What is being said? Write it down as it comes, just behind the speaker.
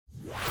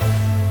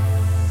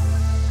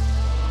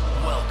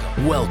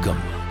Welcome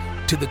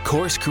to the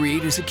Course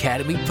Creators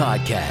Academy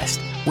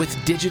podcast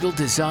with digital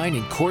design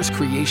and course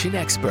creation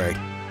expert,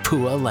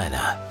 Pua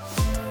Lena.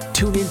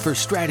 Tune in for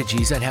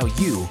strategies on how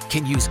you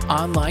can use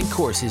online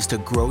courses to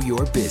grow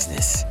your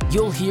business.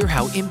 You'll hear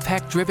how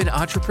impact-driven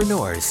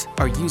entrepreneurs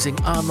are using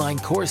online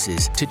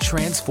courses to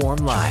transform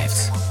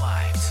lives.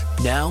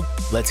 Now,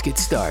 let's get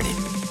started.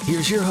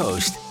 Here's your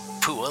host,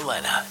 Pua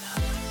Lena.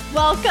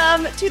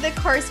 Welcome to the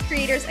Course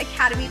Creators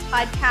Academy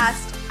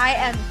podcast. I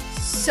am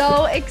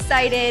so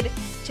excited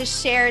to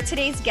share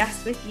today's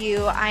guest with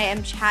you. I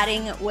am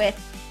chatting with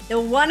the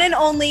one and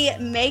only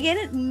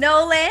Megan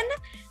Nolan.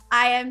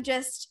 I am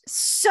just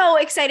so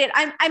excited.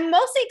 I'm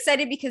mostly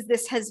excited because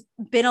this has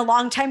been a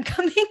long time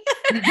coming.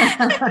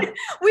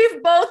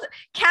 We've both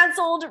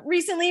canceled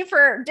recently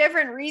for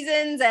different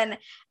reasons. And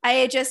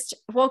I just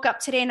woke up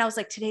today and I was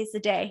like, today's the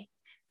day.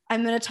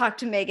 I'm going to talk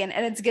to Megan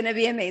and it's going to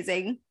be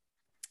amazing.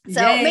 So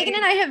Yay. Megan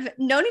and I have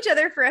known each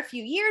other for a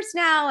few years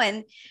now,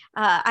 and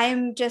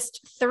I'm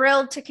just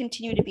thrilled to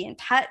continue to be in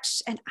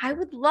touch. And I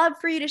would love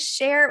for you to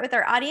share with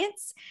our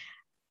audience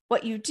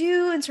what you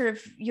do and sort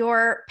of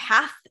your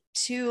path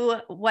to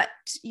what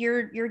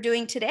you're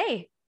doing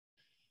today.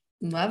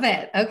 Love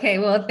it. Okay.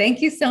 Well, thank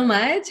you so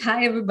much.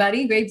 Hi,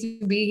 everybody. Great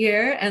to be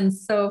here and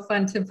so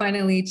fun to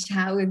finally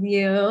chat with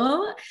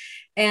you.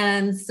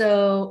 And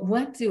so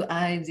what do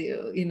I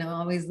do?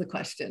 Always the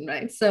question,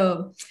 right?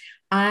 So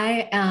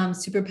I am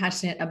super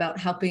passionate about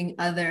helping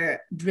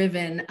other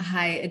driven,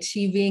 high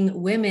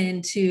achieving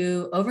women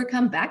to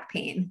overcome back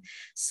pain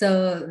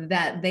so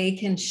that they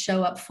can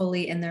show up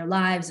fully in their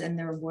lives and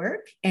their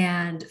work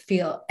and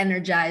feel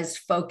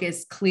energized,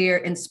 focused, clear,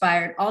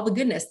 inspired, all the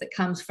goodness that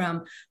comes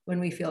from when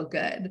we feel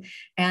good.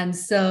 And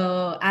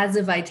so as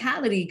a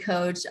vitality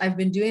coach, I've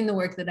been doing the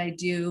work that I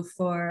do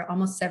for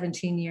almost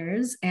 17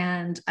 years.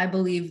 And I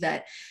believe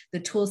that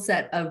the tool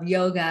set of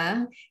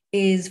yoga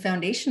is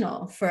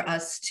foundational for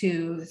us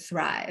to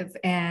thrive.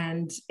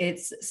 And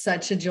it's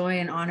such a joy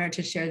and honor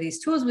to share these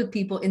tools with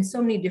people in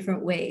so many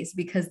different ways,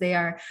 because they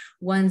are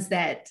ones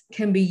that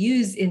can be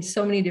used in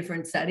so many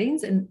different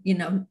settings. And,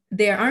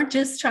 they aren't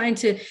just trying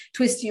to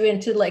twist you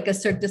into like a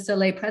Cirque du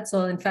Soleil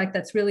pretzel. In fact,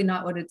 that's really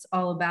not what it's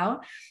all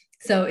about.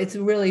 So it's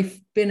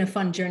really been a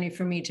fun journey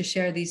for me to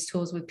share these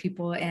tools with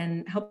people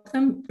and help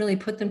them really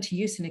put them to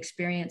use and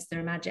experience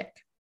their magic.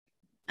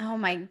 Oh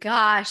my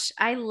gosh,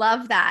 I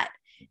love that.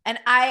 And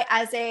I,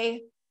 as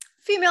a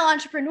female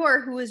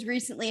entrepreneur who has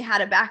recently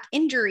had a back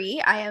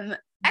injury, I am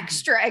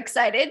extra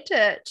excited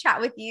to chat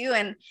with you.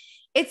 And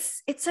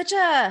it's such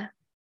a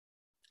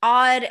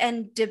odd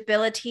and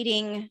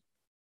debilitating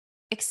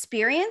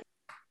experience.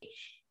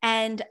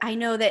 And I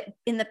know that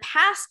in the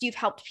past, you've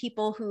helped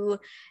people who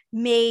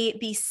may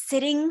be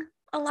sitting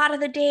a lot of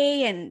the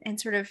day and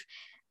sort of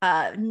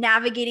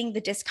navigating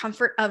the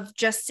discomfort of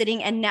just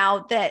sitting. And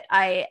now that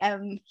I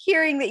am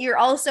hearing that you're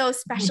also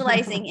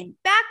specializing in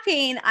back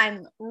pain,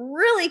 I'm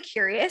really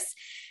curious.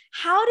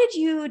 How did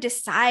you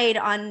decide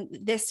on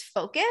this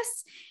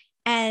focus?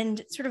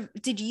 And sort of,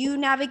 did you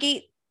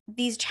navigate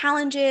these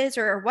challenges,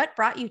 or what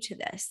brought you to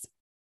this?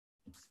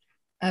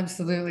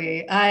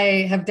 Absolutely.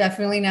 I have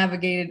definitely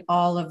navigated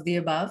all of the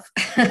above.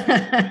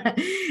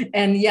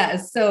 And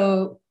yes,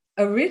 so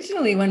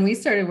originally, when we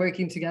started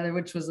working together,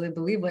 which was, I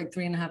believe, like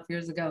 3.5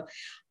 years ago,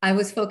 I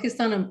was focused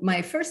on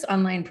my first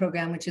online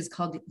program, which is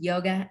called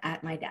Yoga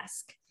at My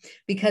Desk,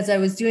 because I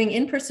was doing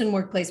in-person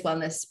workplace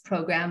wellness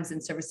programs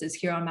and services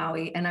here on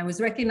Maui. And I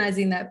was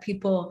recognizing that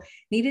people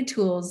needed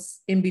tools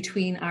in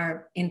between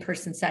our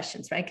in-person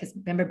sessions, right? Because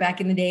remember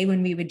back in the day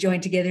when we would join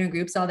together in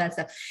groups, all that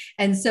stuff.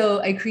 And so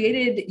I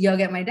created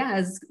Yoga at My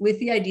Desk with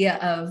the idea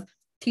of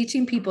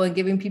teaching people and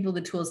giving people the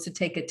tools to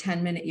take a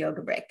 10-minute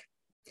yoga break.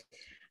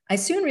 I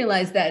soon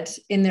realized that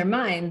in their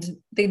mind,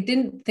 they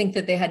didn't think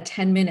that they had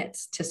 10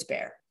 minutes to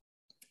spare.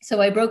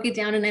 So I broke it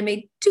down and I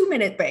made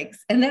 2-minute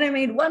breaks, and then I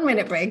made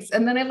 1-minute breaks.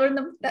 And then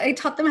I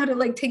taught them how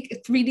to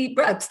take 3 deep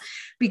breaths,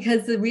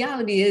 because the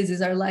reality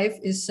is our life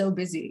is so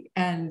busy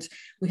and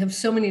we have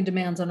so many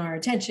demands on our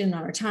attention,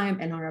 on our time,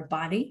 and on our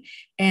body.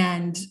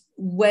 And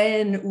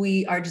when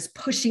we are just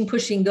pushing,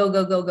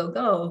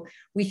 go,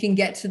 we can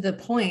get to the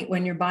point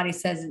when your body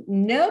says,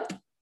 nope,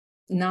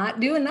 not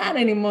doing that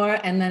anymore.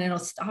 And then it'll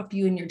stop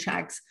you in your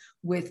tracks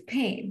with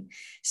pain.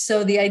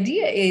 So the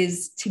idea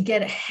is to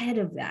get ahead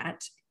of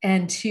that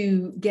and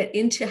to get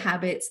into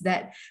habits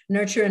that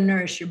nurture and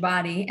nourish your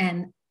body.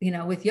 And,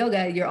 with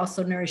yoga, you're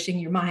also nourishing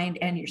your mind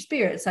and your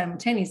spirit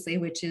simultaneously,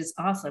 which is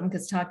awesome,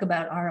 because talk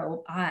about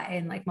ROI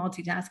and like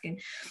multitasking.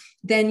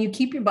 Then you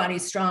keep your body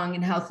strong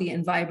and healthy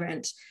and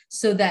vibrant,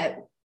 so that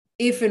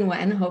if and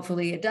when,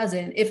 hopefully it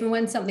doesn't, if and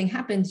when something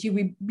happens,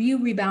 you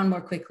rebound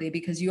more quickly,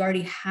 because you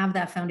already have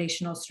that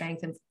foundational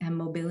strength and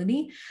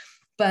mobility.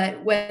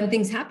 But when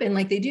things happen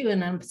like they do,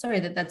 and I'm sorry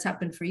that that's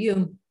happened for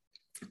you,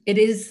 it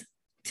is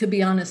to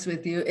be honest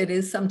with you, it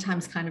is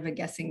sometimes kind of a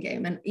guessing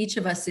game. And each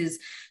of us is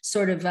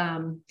sort of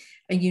a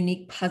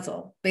unique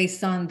puzzle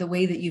based on the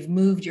way that you've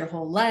moved your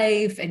whole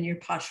life and your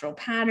postural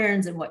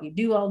patterns and what you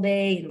do all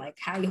day and like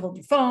how you hold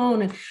your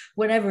phone and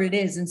whatever it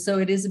is. And so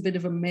it is a bit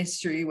of a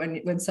mystery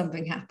when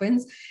something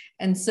happens.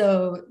 And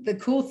so the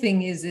cool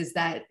thing is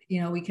that,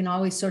 you know, we can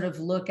always sort of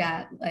look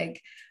at like,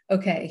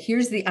 okay,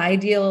 here's the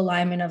ideal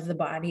alignment of the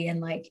body.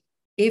 And like,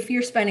 if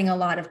you're spending a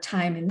lot of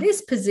time in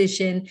this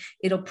position,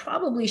 it'll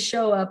probably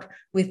show up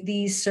with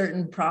these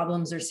certain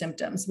problems or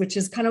symptoms, which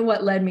is kind of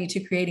what led me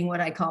to creating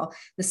what I call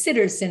the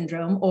sitter's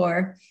syndrome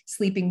or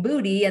sleeping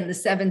booty and the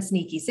 7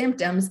 sneaky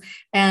symptoms.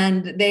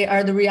 And they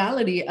are the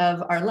reality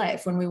of our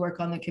life when we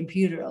work on the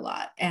computer a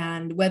lot.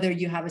 And whether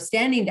you have a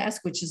standing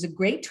desk, which is a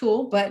great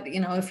tool, but you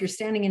know, if you're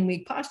standing in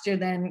weak posture,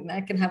 then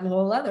that can have a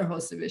whole other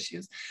host of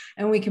issues.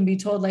 And we can be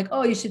told like,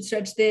 oh, you should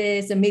stretch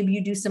this, and maybe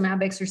you do some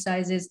ab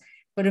exercises.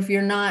 But if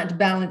you're not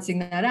balancing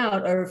that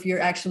out, or if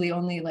you're actually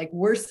only like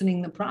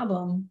worsening the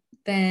problem,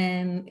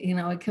 then, you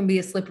know, it can be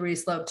a slippery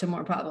slope to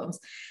more problems.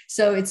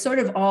 So it's sort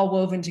of all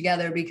woven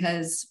together,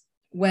 because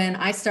when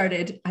I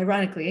started,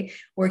 ironically,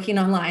 working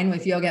online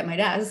with yoga at my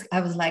desk, I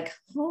was like,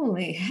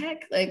 holy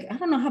heck, like, I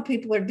don't know how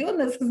people are doing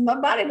this, because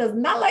my body does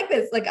not like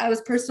this. Like, I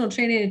was personal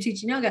training and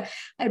teaching yoga.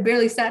 I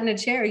barely sat in a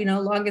chair, you know,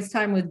 longest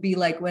time would be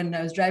like when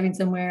I was driving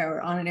somewhere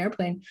or on an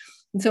airplane.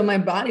 And so my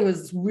body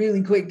was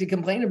really quick to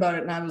complain about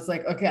it. And I was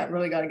like, okay, I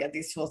really got to get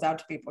these tools out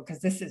to people, because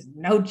this is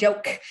no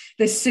joke.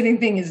 This sitting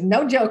thing is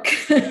no joke.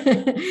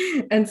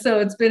 And so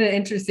it's been an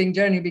interesting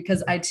journey,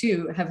 because I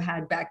too have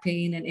had back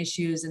pain and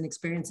issues and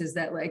experiences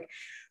that like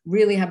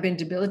really have been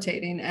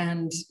debilitating.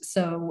 And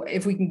so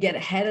if we can get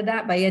ahead of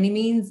that by any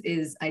means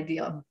is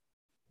ideal.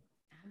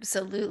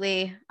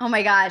 Absolutely. Oh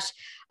my gosh.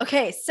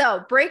 Okay.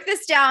 So break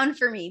this down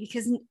for me,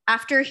 because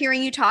after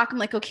hearing you talk, I'm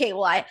like, okay,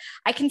 well,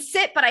 I can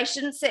sit, but I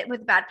shouldn't sit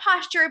with bad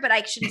posture, but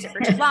I shouldn't sit for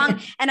too long.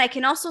 And I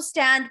can also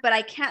stand, but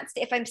I can't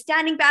stay. If I'm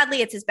standing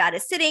badly, it's as bad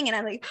as sitting. And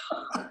I'm like,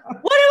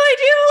 what do I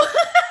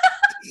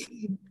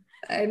do?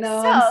 I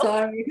know. I'm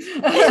sorry.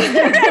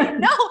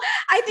 No,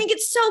 I think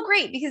it's so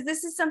great, because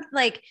this is something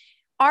like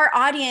our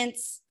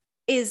audience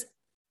is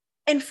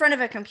in front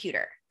of a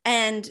computer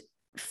and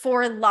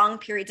for long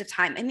periods of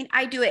time. I mean,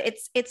 I do it.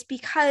 It's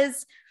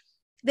because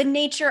the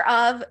nature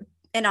of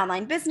an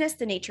online business,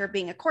 the nature of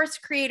being a course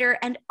creator,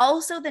 and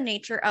also the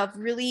nature of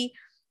really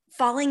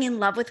falling in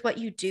love with what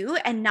you do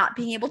and not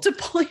being able to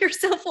pull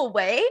yourself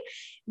away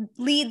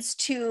leads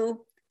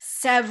to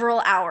several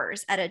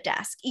hours at a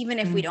desk, even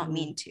if we don't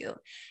mean to.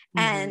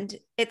 And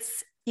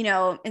it's, you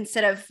know,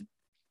 instead of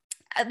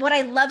what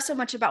I love so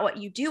much about what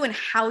you do and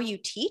how you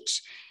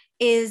teach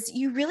is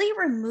you really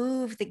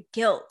remove the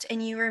guilt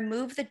and you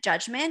remove the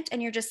judgment,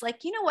 and you're just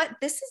like, you know what,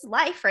 this is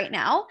life right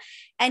now.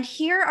 And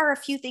here are a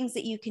few things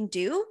that you can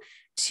do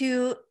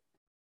to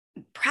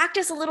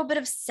practice a little bit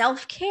of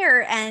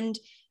self-care and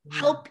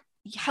help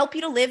you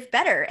to live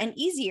better and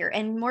easier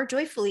and more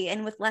joyfully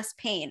and with less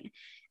pain.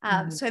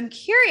 So I'm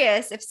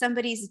curious if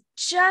somebody's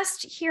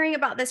just hearing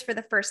about this for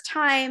the first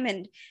time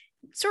and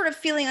sort of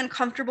feeling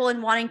uncomfortable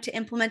and wanting to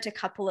implement a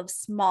couple of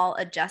small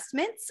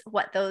adjustments,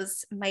 what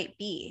those might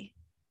be.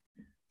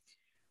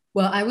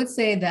 Well, I would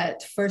say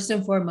that first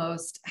and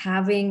foremost,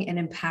 having an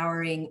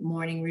empowering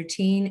morning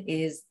routine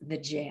is the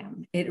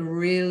jam. It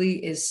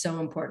really is so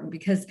important,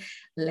 because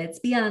let's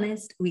be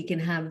honest, we can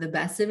have the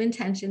best of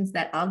intentions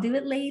that I'll do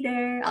it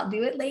later.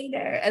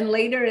 And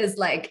later is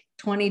like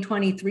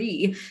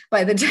 2023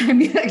 by the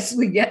time you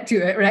actually get to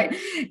it, right?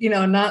 You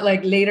know, not like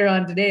later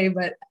on today,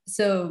 but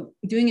so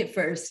doing it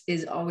first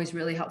is always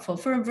really helpful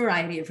for a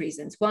variety of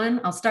reasons.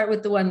 One, I'll start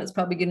with the one that's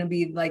probably going to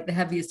be like the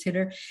heaviest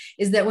hitter,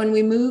 is that when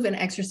we move and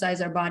exercise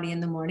our body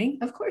in the morning,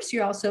 of course,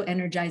 you're also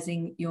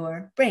energizing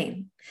your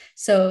brain.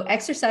 So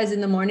exercise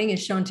in the morning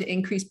is shown to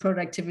increase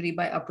productivity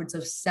by upwards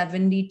of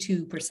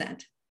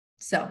 72%.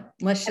 So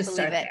let's just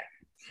start there.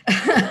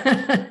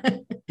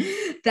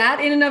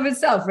 That in and of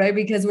itself, right?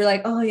 Because we're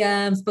like, oh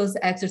yeah, I'm supposed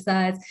to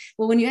exercise.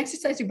 Well, when you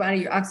exercise your body,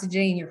 you're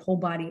oxygenating your whole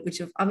body,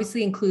 which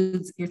obviously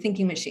includes your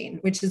thinking machine,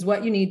 which is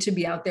what you need to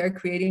be out there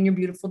creating your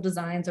beautiful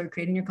designs or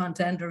creating your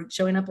content or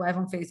showing up live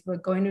on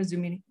Facebook, going to a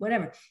Zoom meeting,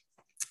 whatever.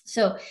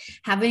 So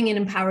having an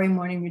empowering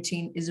morning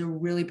routine is a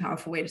really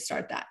powerful way to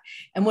start that.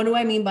 And what do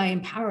I mean by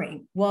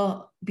empowering?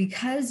 Well,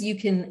 because you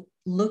can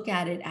look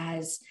at it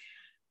as,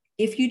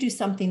 if you do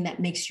something that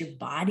makes your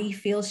body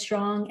feel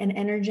strong and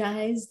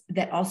energized,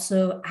 that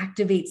also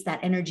activates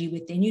that energy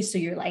within you. So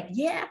you're like,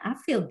 yeah, I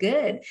feel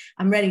good.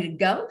 I'm ready to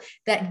go.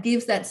 That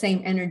gives that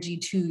same energy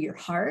to your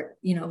heart,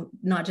 you know,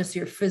 not just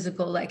your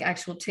physical, like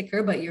actual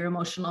ticker, but your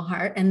emotional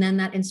heart. And then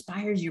that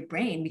inspires your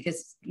brain,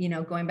 because, you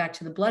know, going back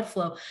to the blood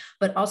flow,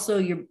 but also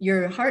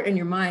your heart and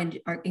your mind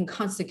are in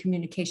constant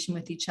communication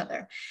with each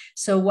other.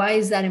 So why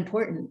is that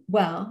important?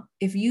 Well,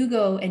 if you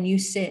go and you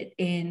sit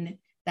in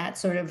that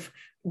sort of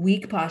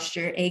weak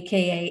posture,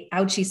 AKA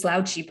ouchy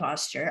slouchy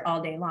posture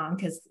all day long,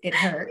 because it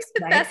hurts.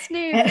 The right? best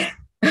name.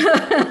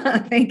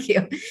 Thank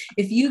you.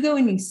 If you go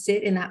and you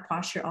sit in that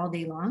posture all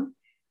day long,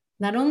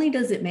 not only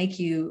does it make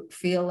you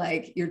feel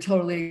like you're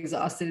totally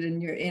exhausted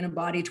and you're in a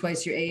body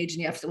twice your age and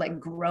you have to like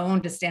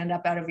groan to stand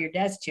up out of your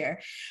desk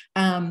chair,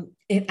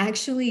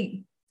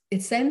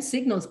 it sends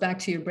signals back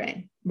to your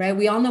brain, right?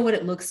 We all know what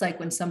it looks like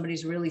when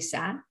somebody's really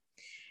sad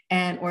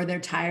or they're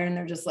tired and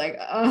they're just like,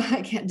 oh,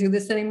 I can't do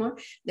this anymore.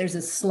 There's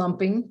a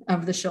slumping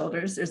of the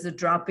shoulders. There's a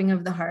dropping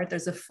of the heart.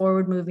 There's a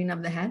forward moving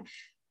of the head.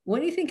 What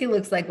do you think it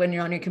looks like when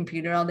you're on your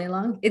computer all day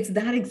long? It's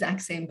that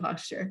exact same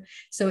posture.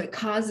 So it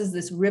causes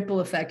this ripple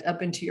effect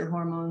up into your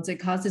hormones. It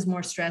causes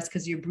more stress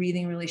because you're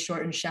breathing really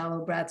short and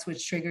shallow breaths,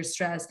 which triggers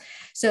stress.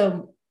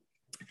 So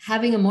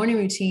having a morning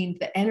routine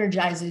that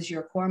energizes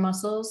your core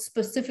muscles,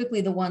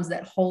 specifically the ones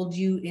that hold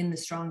you in the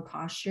strong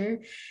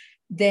posture,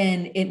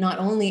 then it not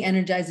only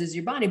energizes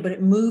your body, but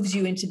it moves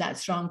you into that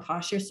strong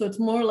posture. So it's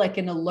more like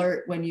an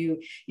alert when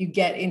you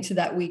get into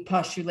that weak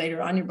posture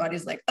later on. Your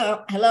body's like,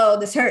 oh, hello,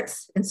 this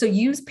hurts. And so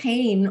use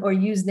pain or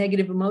use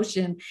negative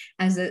emotion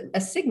as a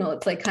signal.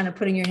 It's like kind of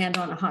putting your hand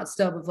on a hot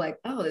stove of like,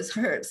 oh, this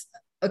hurts.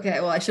 Okay,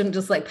 well, I shouldn't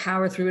just like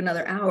power through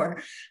another hour.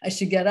 I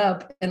should get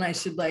up and I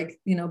should like,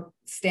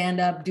 stand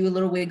up, do a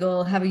little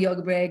wiggle, have a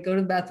yoga break, go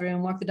to the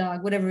bathroom, walk the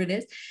dog, whatever it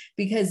is,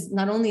 because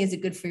not only is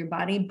it good for your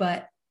body,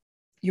 but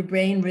your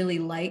brain really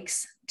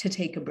likes to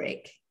take a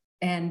break.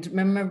 And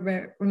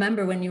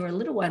remember when you were a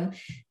little one,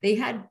 they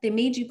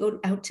made you go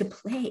out to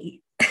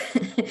play.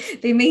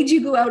 They made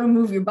you go out and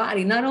move your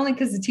body, not only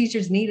because the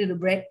teachers needed a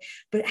break,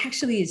 but it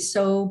actually is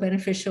so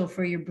beneficial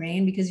for your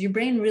brain, because your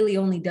brain really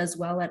only does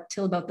well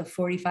till about the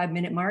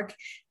 45-minute mark.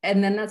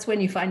 And then that's when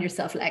you find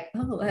yourself like,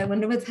 oh, I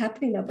wonder what's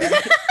happening up there.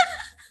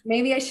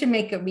 Maybe I should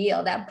make a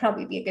reel. That'd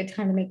probably be a good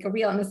time to make a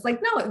reel. And it's like,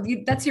 no,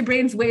 that's your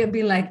brain's way of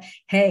being like,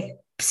 hey,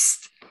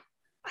 psst,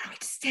 why don't we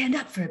just stand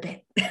up for a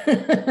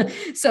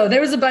bit? So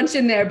there was a bunch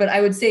in there, but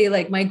I would say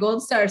like my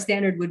gold star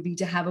standard would be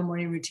to have a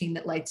morning routine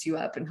that lights you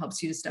up and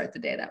helps you to start the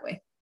day that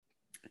way.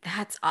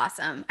 That's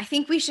awesome. I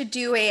think we should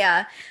do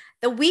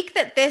the week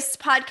that this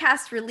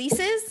podcast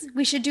releases,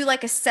 we should do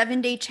like a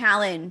 7-day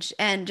challenge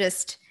and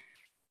just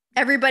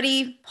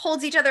everybody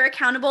holds each other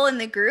accountable in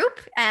the group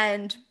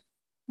and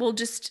we'll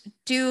just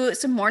do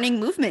some morning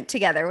movement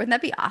together. Wouldn't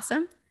that be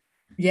awesome?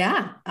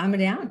 Yeah, I'm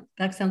down.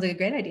 That sounds like a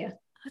great idea.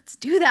 Let's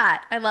do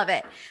that. I love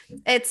it.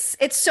 It's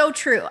so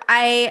true.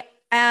 I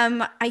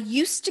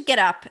used to get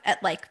up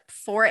at like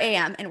 4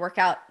 a.m. and work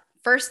out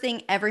first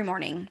thing every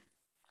morning.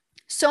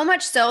 So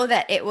much so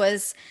that it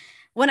was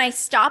when I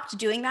stopped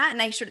doing that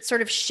and I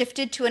sort of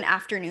shifted to an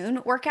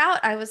afternoon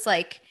workout, I was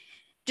like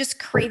just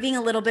craving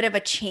a little bit of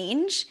a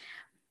change.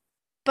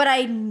 But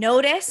I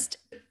noticed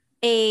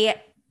a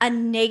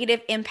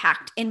negative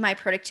impact in my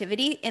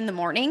productivity in the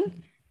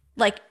morning,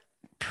 like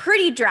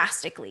pretty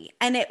drastically.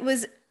 And it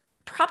was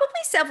probably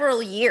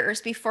several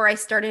years before I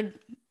started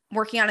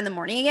working out in the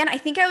morning again. I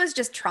think I was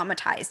just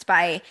traumatized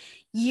by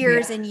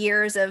years and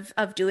years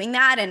of doing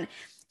that and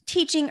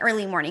teaching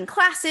early morning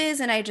classes.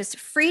 And I just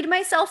freed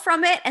myself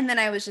from it. And then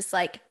I was just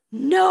like,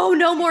 no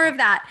more of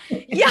that.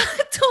 Yeah,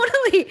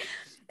 totally.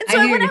 And so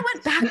when I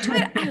went back to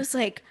it, I was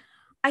like,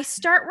 I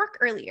start work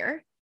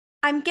earlier.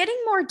 I'm getting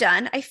more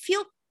done. I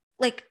feel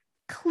like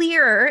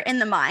clearer in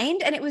the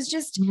mind. And it was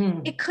just,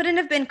 it couldn't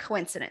have been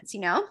coincidence,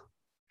 Yeah.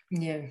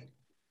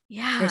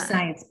 Yeah. There's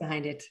science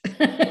behind it.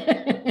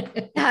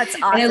 That's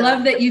awesome. And I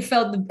love that you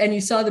felt and you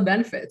saw the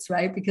benefits,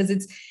 right? Because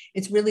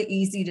it's really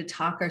easy to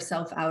talk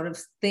ourselves out of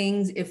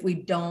things if we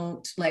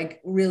don't like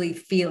really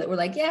feel it. We're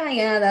like,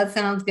 yeah, that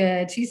sounds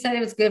good. She said it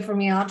was good for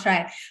me. I'll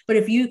try it. But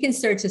if you can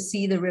start to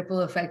see the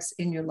ripple effects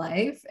in your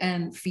life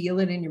and feel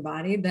it in your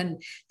body, then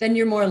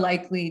you're more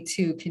likely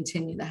to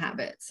continue the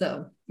habit.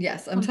 So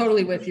yes, I'm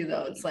totally with you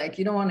though. It's like,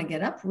 you don't want to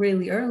get up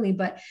really early,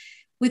 but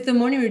with the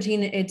morning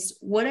routine, it's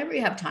whatever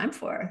you have time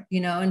for,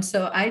 And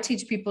so I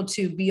teach people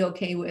to be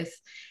okay with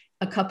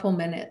a couple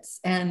minutes,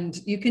 and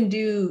you can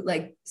do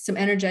like some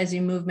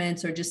energizing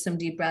movements or just some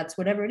deep breaths,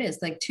 whatever it is,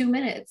 like 2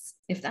 minutes.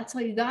 If that's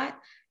all you got,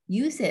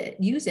 use it,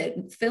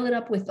 fill it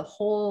up with the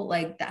whole,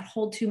 like that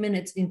whole 2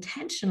 minutes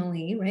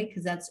intentionally, right?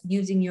 Because that's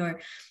using your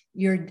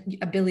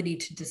ability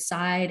to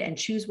decide and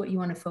choose what you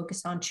want to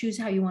focus on, choose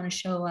how you want to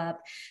show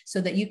up so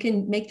that you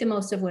can make the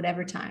most of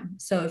whatever time.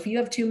 So if you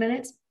have 2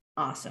 minutes,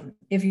 awesome.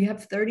 If you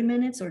have 30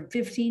 minutes or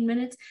 15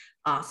 minutes,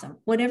 awesome.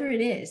 Whatever it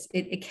is,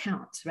 it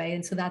counts, right?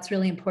 And so that's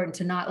really important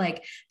to not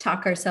like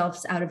talk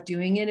ourselves out of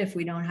doing it if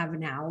we don't have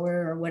an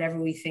hour or whatever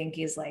we think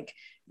is like,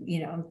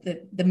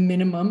 the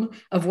minimum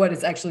of what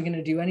is actually going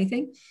to do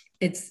anything.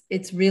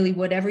 It's really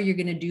whatever you're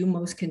going to do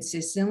most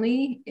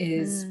consistently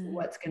is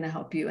what's going to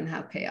help you and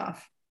have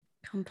payoff.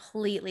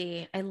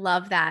 Completely. I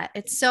love that.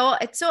 It's so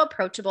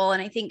approachable.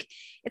 And I think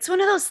it's one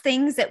of those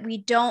things that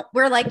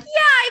we're like, yeah,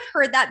 I've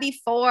heard that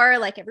before.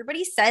 Like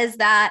everybody says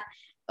that.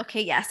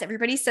 Okay. Yes.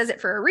 Everybody says it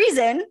for a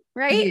reason.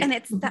 Right. Yeah. And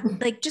it's that,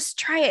 like, just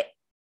try it,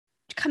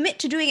 commit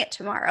to doing it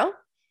tomorrow,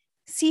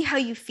 see how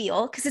you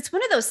feel. Cause it's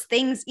one of those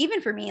things,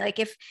 even for me, like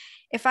if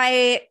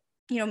I,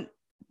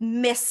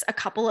 miss a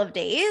couple of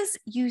days,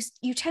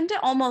 you tend to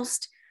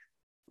almost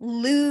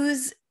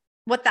lose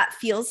what that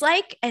feels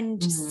like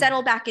and just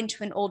settle back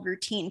into an old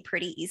routine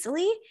pretty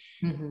easily.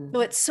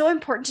 So it's so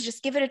important to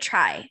just give it a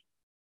try.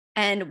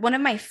 And one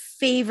of my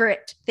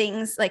favorite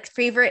things, like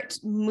favorite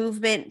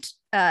movement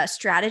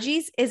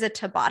strategies, is a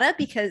Tabata,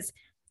 because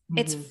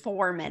it's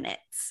 4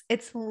 minutes.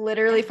 It's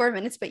literally 4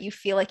 minutes, but you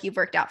feel like you've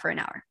worked out for an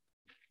hour.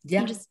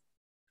 Yeah. You just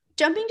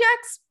jumping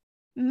jacks,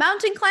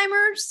 mountain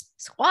climbers,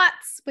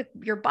 squats with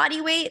your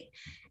body weight,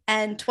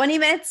 and 20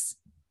 minutes,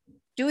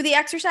 do the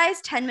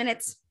exercise, 10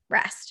 minutes,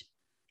 rest,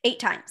 8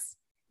 times.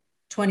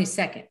 20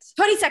 seconds.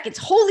 20 seconds.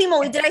 Holy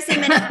moly. Did I say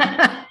minutes?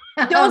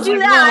 Don't do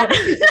that.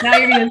 No. Now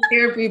you're going to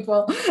scare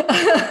people.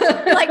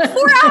 Like 4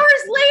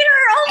 hours later.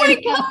 Oh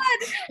my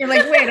God. You're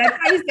like, wait, I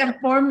thought you said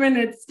 4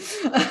 minutes.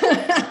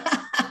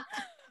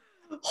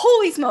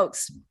 Holy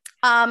smokes.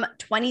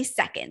 20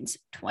 seconds.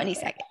 20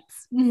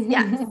 seconds.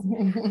 Yes.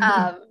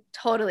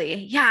 Totally.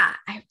 Yeah.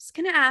 I was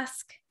going to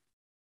ask.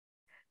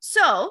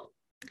 So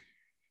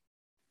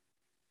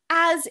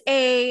as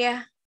a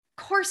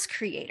course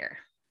creator,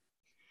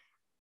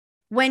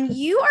 when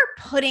you are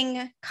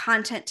putting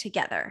content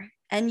together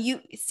and you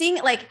seeing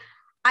it, like,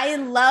 I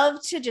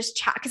love to just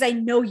chat because I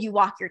know you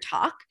walk your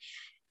talk,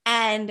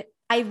 and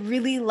I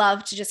really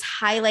love to just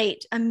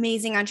highlight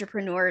amazing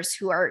entrepreneurs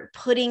who are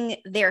putting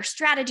their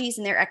strategies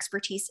and their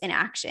expertise in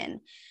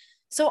action.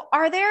 So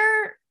are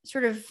there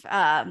sort of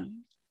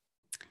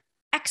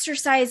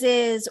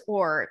exercises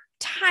or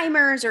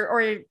timers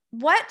or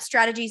what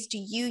strategies do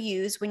you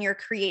use when you're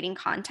creating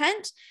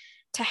content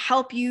to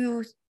help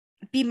you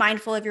be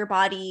mindful of your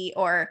body?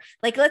 Or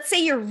like, let's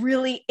say you're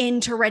really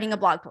into writing a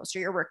blog post, or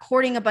you're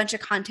recording a bunch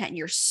of content and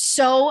you're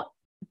so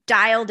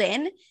dialed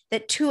in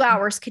that 2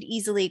 hours could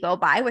easily go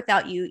by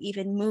without you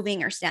even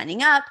moving or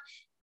standing up.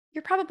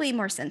 You're probably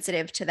more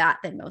sensitive to that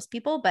than most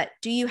people, but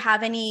do you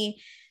have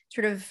any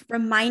sort of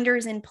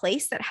reminders in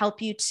place that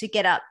help you to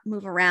get up,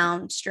 move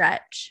around,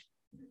 stretch?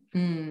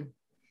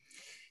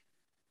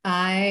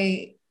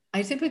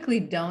 I typically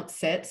don't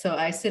sit. So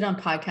I sit on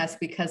podcasts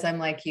because I'm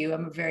like you,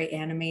 I'm a very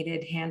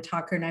animated hand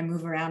talker and I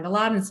move around a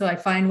lot. And so I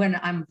find when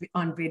I'm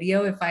on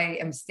video, if I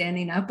am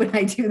standing up when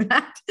I do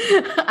that,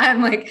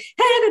 I'm like,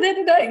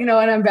 and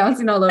I'm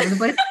bouncing all over the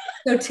place.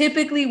 So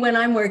typically when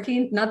I'm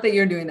working, not that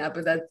you're doing that,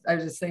 but I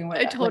was just saying what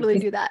I totally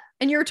do that.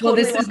 And you're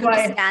totally welcome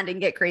to stand and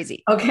get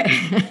crazy. Okay.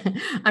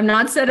 I'm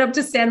not set up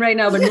to stand right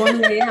now, but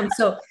normally I am.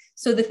 So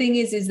the thing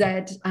is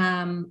that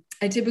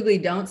I typically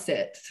don't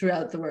sit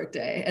throughout the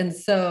workday. And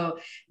so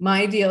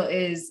my deal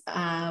is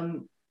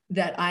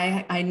that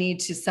I need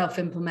to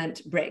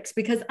self-implement breaks,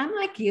 because I'm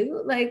like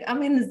you, like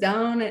I'm in the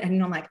zone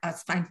and I'm like, oh,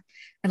 it's fine.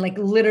 And like,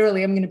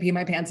 literally I'm going to pee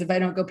my pants if I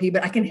don't go pee,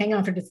 but I can hang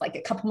on for just like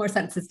a couple more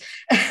sentences,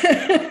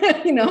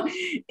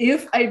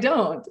 if I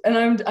don't.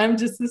 And I'm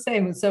just the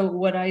same. And so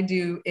what I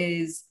do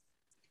is,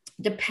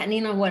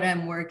 depending on what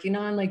I'm working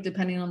on, like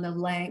depending on the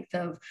length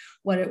of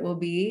what it will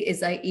be,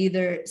 is I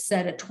either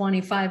set a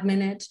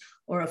 25-minute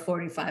or a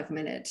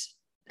 45-minute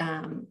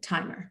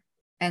timer.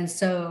 And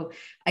so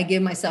I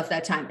give myself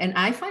that time. And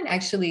I find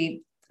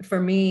actually, for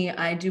me,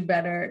 I do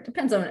better,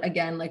 depends on,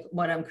 again, like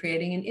what I'm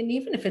creating. And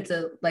even if it's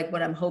like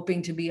what I'm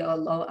hoping to be a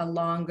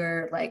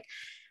longer, like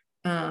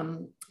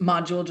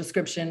module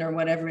description or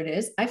whatever it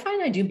is, I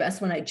find I do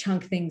best when I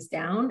chunk things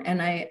down.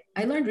 And I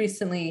learned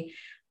recently,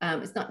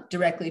 it's not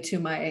directly to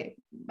my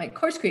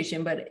course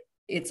creation, but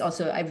it's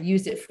also, I've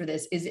used it for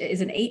this,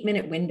 is an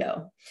 8-minute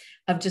window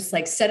of just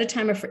like set a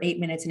timer for 8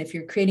 minutes. And if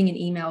you're creating an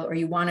email or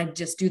you want to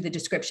just do the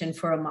description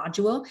for a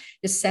module,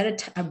 just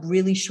set a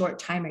really short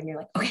timer. And you're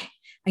like, okay,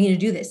 I'm going to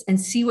do this, and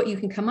see what you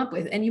can come up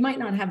with. And you might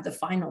not have the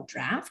final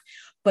draft,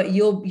 but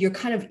you're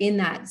kind of in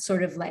that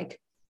sort of like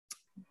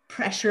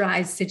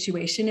pressurized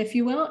situation, if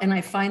you will. And I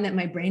find that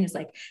my brain is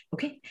like,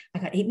 okay, I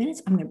got 8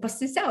 minutes. I'm going to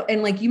bust this out.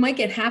 And like, you might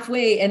get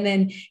halfway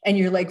and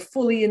you're like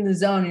fully in the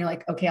zone and you're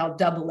like, okay, I'll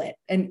double it.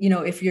 And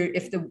if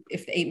the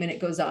 8-minute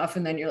goes off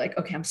and then you're like,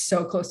 okay, I'm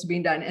so close to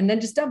being done, and then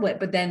just double it.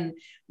 But then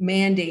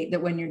mandate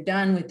that when you're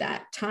done with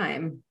that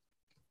time,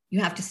 you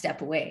have to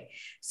step away,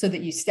 so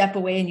that you step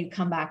away and you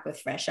come back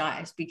with fresh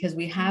eyes, because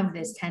we have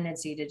this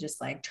tendency to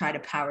just like try to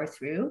power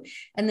through,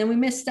 and then we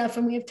miss stuff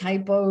and we have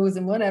typos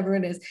and whatever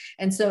it is.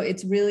 And so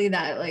it's really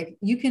that, like,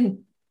 you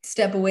can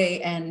step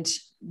away and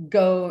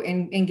go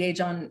and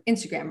engage on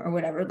Instagram or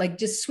whatever, like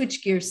just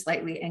switch gears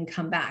slightly and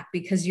come back,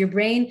 because your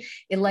brain,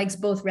 it likes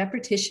both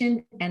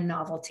repetition and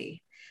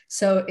novelty.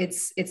 So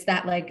it's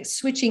that like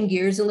switching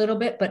gears a little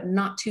bit, but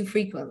not too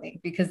frequently,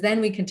 because then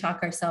we can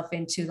talk ourselves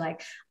into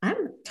like,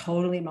 I'm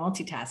totally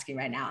multitasking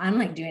right now. I'm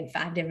like doing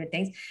 5 different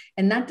things.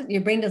 And that,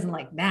 your brain doesn't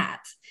like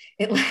that.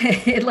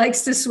 It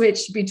likes to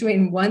switch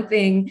between one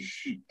thing,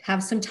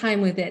 have some time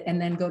with it, and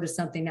then go to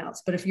something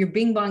else. But if you're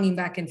bing bonging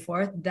back and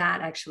forth,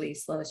 that actually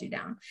slows you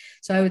down.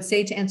 So I would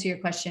say, to answer your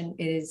question,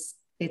 it's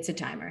a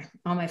timer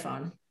on my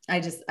phone. I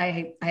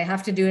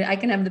have to do it. I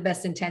can have the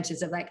best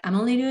intentions of like, I'm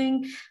only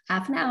doing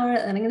half an hour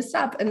and I'm going to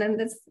stop. And then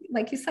it's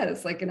like you said,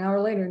 it's like an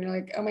hour later and you're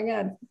like, oh my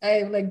God,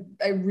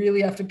 I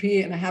really have to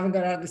pee and I haven't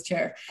got out of this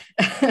chair.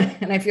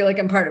 And I feel like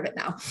I'm part of it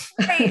now.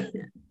 Right.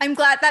 I'm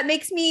glad that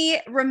makes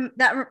me,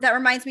 that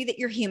reminds me that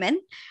you're human.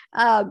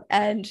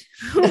 And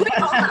we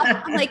all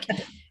I'm like,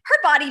 her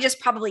body just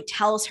probably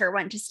tells her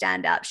when to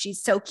stand up.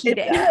 She's so cute.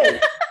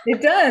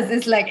 It does.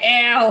 It's like,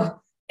 ew.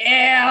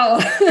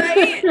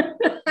 Right?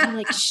 I'm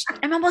like, shh,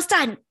 I'm almost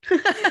done.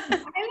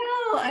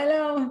 I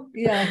know.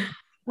 Yeah.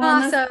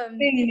 Well, and that's the Awesome.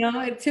 thing,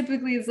 it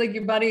typically is like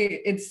your body,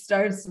 it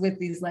starts with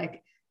these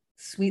like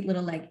sweet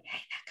little, like,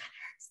 hey, that kind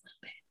of hurts a little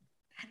bit.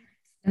 That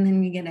hurts. And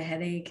then you get a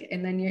headache.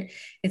 And then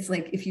it's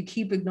like, if you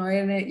keep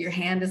ignoring it, your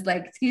hand is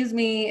like, excuse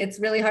me, it's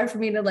really hard for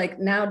me to like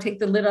now take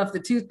the lid off the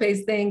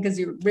toothpaste thing because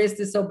your wrist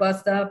is so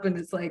bust up. And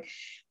it's like,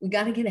 we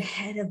got to get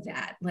ahead of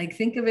that. Like,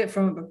 think of it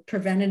from a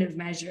preventative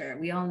measure.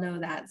 We all know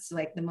that's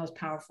like the most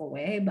powerful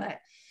way, but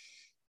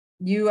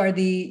you are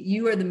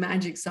the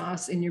magic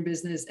sauce in your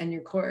business and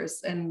your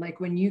course. And like,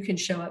 when you can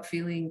show up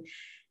feeling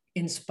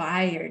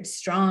inspired,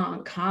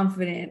 strong,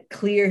 confident,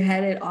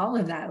 clear-headed, all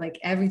of that, like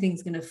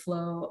everything's going to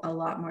flow a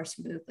lot more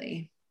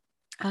smoothly.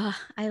 Oh,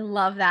 I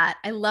love that.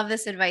 I love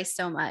this advice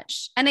so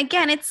much. And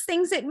again, it's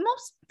things that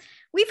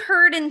we've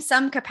heard in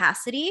some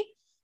capacity,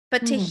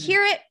 but to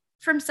hear it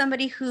from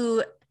somebody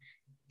who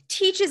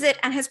teaches it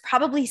and has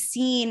probably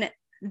seen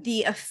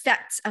the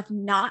effects of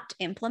not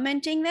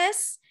implementing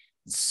this,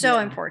 so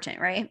important,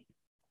 right?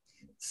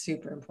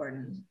 Super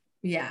important.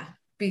 Yeah.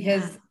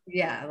 Because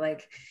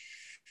like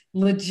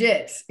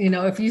legit,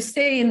 if you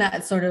stay in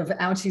that sort of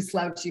ouchy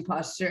slouchy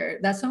posture,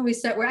 that's when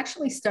we're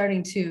actually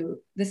starting to,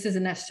 this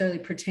isn't necessarily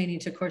pertaining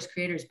to course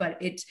creators, but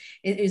it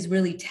is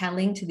really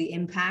telling to the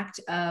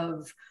impact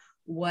of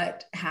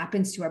what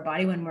happens to our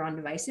body when we're on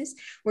devices.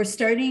 We're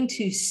starting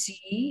to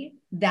see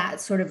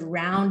that sort of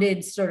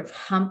rounded, sort of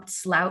humped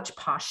slouch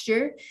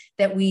posture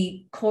that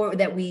we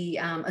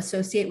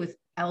associate with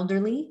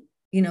elderly,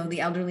 the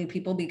elderly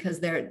people, because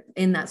they're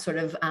in that sort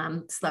of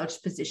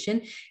slouched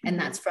position. And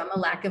that's from a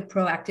lack of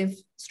proactive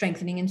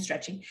strengthening and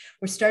stretching.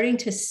 We're starting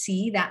to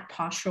see that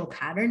postural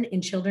pattern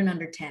in children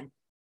under 10.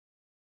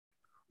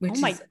 Oh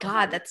my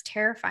God, that's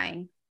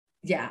terrifying.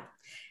 Yeah.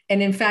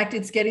 And in fact,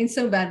 it's getting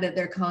so bad that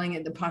they're calling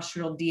it the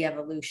postural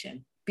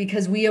de-evolution,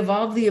 because we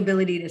evolved the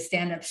ability to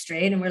stand up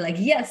straight. And we're like,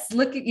 yes,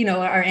 look at,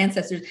 our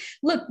ancestors,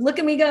 look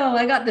at me go.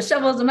 I got the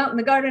shovels. I'm out in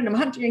the garden. I'm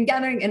hunting and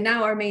gathering. And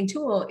now our main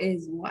tool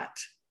is what?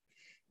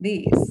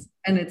 These.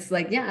 And it's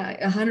like,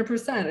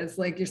 100%. It's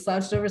like you're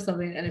slouched over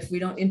something. And if we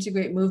don't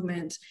integrate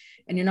movement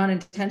and you're not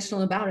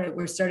intentional about it,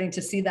 we're starting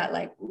to see that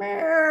like,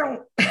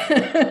 we're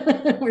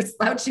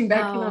slouching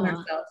back in on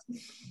ourselves.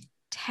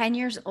 10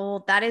 years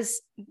old.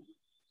 That's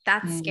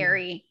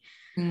scary.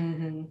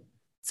 Mm-hmm.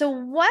 So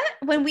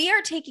when we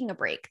are taking a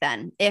break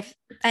then,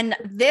 and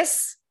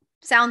this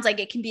sounds like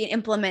it can be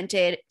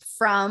implemented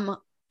from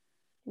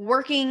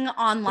working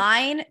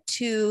online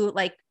to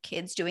like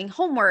kids doing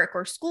homework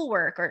or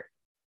schoolwork, or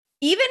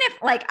even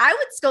if like, I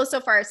would go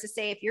so far as to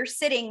say, if you're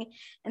sitting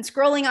and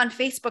scrolling on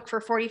Facebook for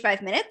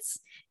 45 minutes,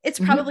 it's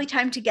probably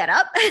time to get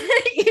up,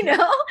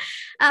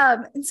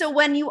 And so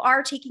when you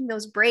are taking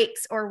those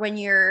breaks, or when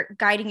you're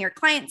guiding your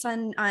clients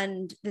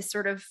on this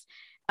sort of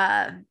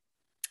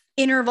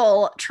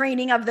interval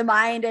training of the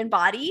mind and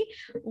body,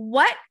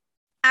 what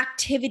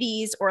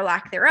activities or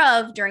lack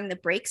thereof during the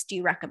breaks do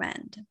you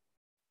recommend?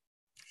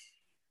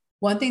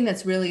 One thing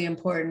that's really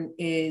important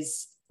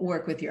is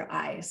work with your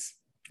eyes,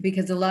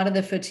 because a lot of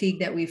the fatigue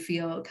that we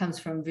feel comes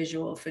from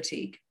visual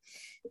fatigue,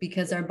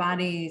 because our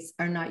bodies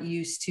are not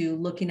used to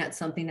looking at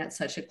something at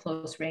such a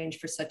close range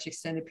for such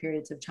extended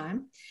periods of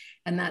time.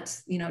 And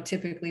that's,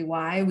 typically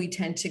why we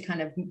tend to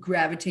kind of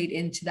gravitate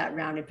into that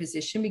rounded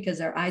position, because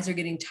our eyes are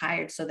getting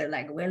tired. So they're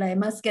like, well, I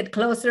must get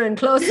closer and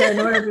closer in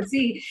order to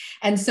see.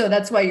 And so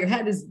that's why your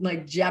head is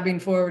like jabbing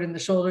forward in the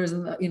shoulders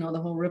and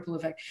the whole ripple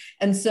effect.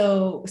 And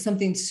so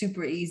something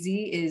super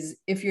easy is,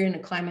 if you're in a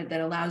climate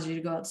that allows you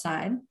to go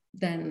outside,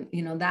 then,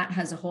 that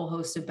has a whole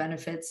host of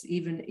benefits.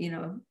 Even,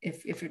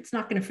 if it's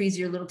not going to freeze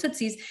your little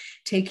tootsies,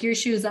 take your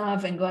shoes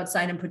off and go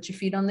outside and put your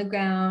feet on the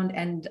ground.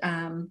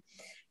 And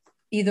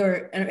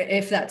either,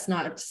 if that's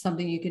not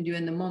something you can do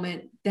in the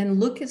moment, then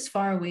look as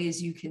far away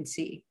as you can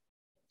see.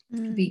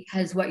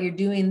 Because what you're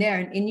doing there,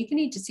 and you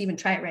can just even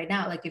try it right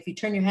now. Like if you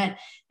turn your head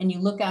and you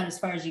look out as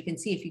far as you can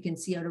see, if you can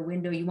see out a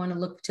window, you want to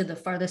look to the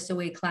farthest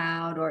away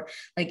cloud, or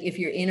like if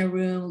you're in a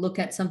room, look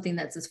at something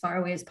that's as far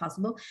away as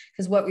possible.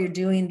 Because what you're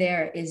doing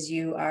there is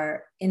you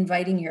are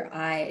inviting your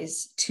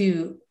eyes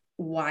to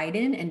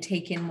widen and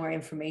take in more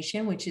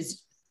information, which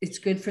is, it's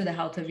good for the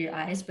health of your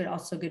eyes, but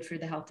also good for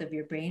the health of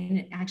your brain.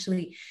 It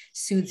actually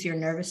soothes your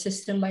nervous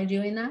system by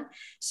doing that.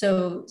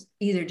 So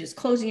either just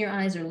closing your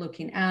eyes or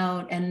looking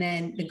out, and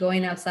then the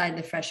going outside,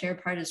 the fresh air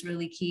part is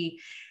really key.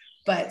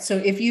 But so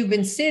if you've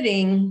been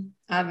sitting,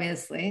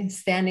 obviously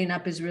standing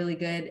up is really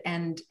good.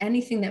 And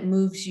anything that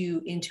moves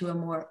you into a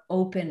more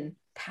open,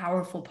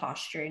 powerful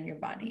posture in your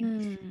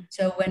body.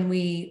 So when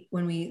we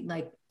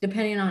like,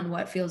 depending on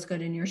what feels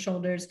good in your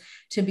shoulders,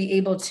 to be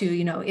able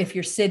to, if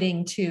you're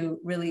sitting, to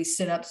really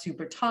sit up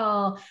super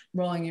tall,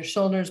 rolling your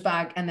shoulders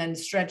back, and then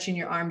stretching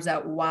your arms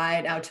out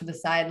wide out to the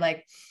side,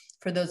 like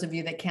for those of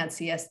you that can't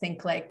see us,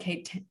 think like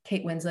Kate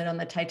Winslet on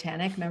the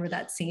Titanic. Remember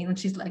that scene when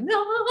she's like,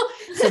 no.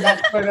 So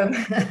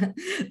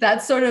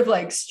that's sort of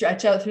like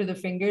stretch out through the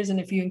fingers. And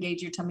if you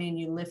engage your tummy and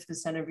you lift the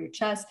center of your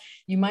chest,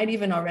 you might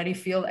even already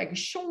feel like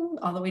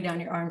all the way down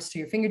your arms to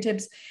your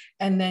fingertips.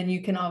 And then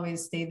you can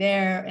always stay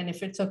there. And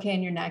if it's okay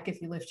in your neck,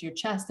 if you lift your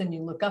chest and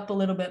you look up a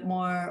little bit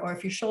more, or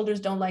if your shoulders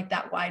don't like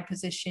that wide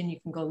position,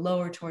 you can go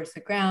lower towards the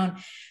ground.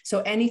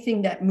 So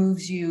anything that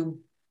moves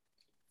you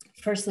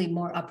firstly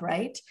more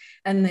upright,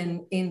 and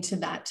then into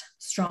that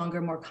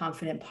stronger, more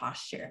confident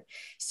posture.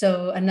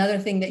 So another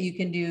thing that you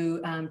can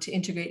do to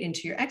integrate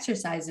into your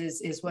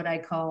exercises is what I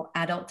call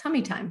adult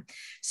tummy time.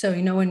 So,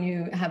 you know, when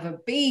you have a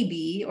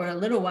baby or a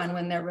little one,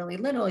 when they're really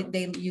little,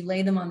 you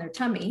lay them on their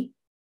tummy,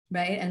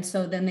 right? And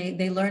so then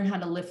they learn how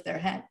to lift their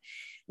head.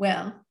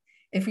 Well,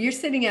 if you're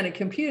sitting at a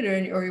computer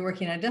or you're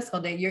working at a desk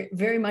all day, you're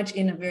very much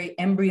in a very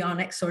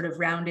embryonic sort of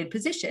rounded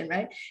position,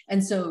 right?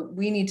 And so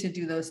we need to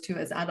do those too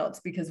as adults,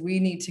 because we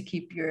need to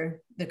keep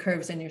the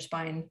curves in your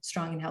spine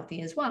strong and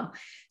healthy as well.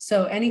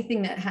 So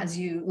anything that has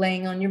you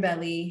laying on your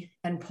belly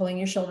and pulling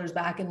your shoulders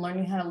back and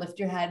learning how to lift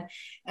your head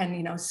and,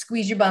 you know,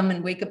 squeeze your bum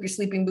and wake up your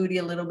sleeping booty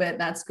a little bit,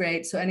 that's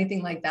great. So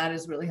anything like that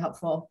is really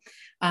helpful.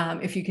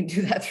 If you can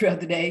do that throughout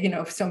the day, you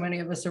know, so many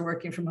of us are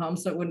working from home,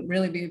 so it wouldn't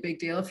really be a big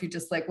deal if you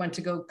just like went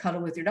to go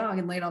cuddle with your dog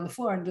and laid on the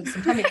floor and did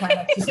some tummy climb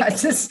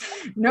exercises.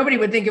 Nobody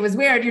would think it was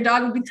weird. Your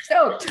dog would be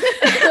stoked.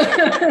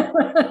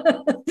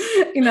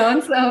 You know,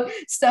 and so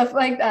stuff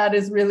like that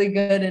is really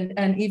good.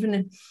 And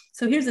even,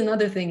 so here's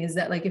another thing is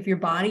that like, if your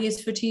body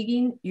is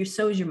fatiguing,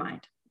 so is your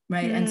mind,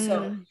 right? And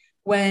so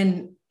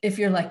if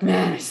you're like,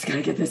 man, I just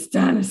gotta get this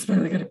done, I just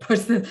really gotta push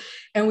this,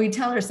 and we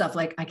tell ourselves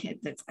like, I can't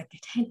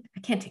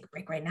take a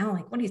break right now.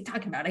 Like, what are you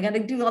talking about? I gotta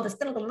do all this.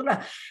 Blah, blah,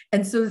 blah.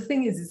 And so the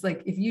thing is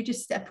like, if you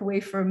just step away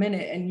for a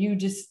minute and you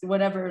just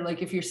whatever,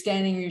 like if you're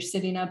standing or you're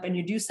sitting up and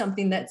you do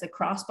something that's a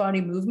cross body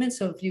movement.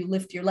 So if you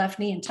lift your left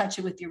knee and touch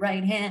it with your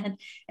right hand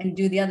and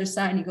do the other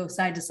side and you go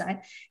side to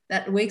side,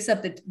 that wakes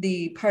up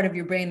the part of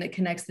your brain that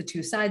connects the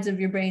two sides of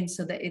your brain,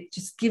 so that it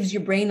just gives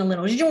your brain a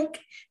little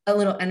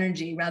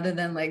energy rather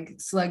than like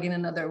slugging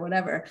another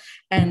whatever.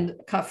 And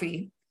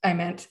coffee, I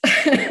meant.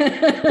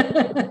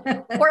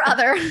 Or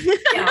other.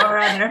 Yeah, or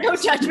other. No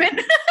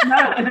judgment.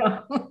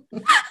 No.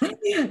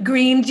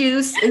 Green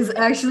juice is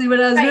actually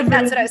what I was right,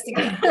 that's what I was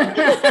thinking.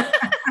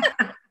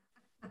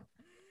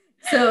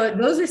 So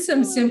those are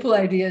some simple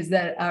ideas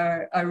that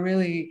are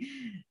really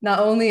not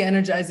only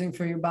energizing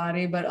for your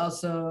body, but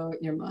also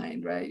your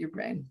mind, right? Your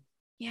brain.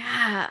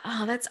 Yeah.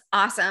 Oh, that's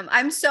awesome.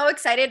 I'm so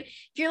excited.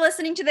 If you're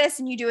listening to this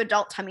and you do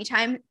adult tummy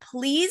time,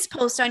 please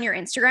post on your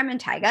Instagram and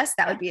tag us.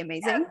 That would be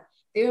amazing.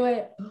 Yeah, do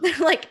it.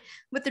 Like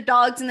with the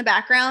dogs in the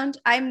background.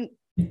 I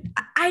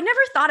never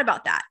thought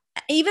about that.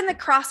 Even the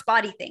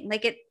crossbody thing,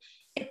 like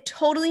it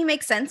totally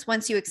makes sense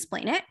once you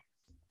explain it,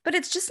 but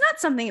it's just not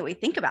something that we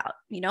think about.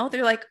 You know,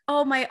 they're like,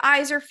 oh, my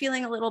eyes are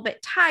feeling a little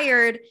bit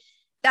tired.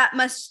 That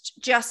must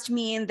just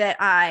mean that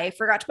I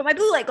forgot to put my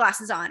blue light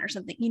glasses on or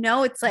something. You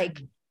know, it's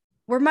like,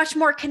 we're much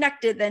more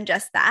connected than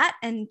just that.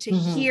 And to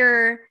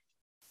hear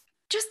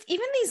just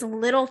even these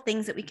little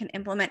things that we can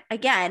implement,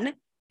 again,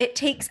 it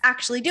takes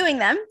actually doing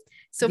them.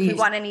 So if we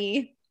want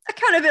any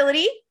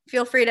accountability,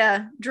 feel free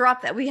to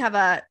drop that. We have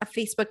a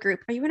Facebook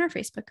group. Are you in our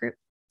Facebook group?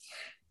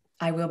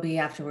 I will be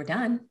after we're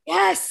done.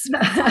 Yes,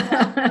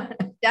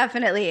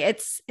 definitely.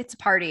 It's a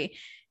party.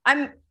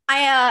 I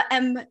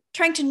am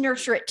trying to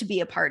nurture it to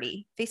be a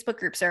party. Facebook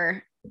groups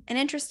are an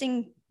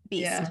interesting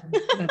beast. Yeah,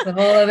 that's a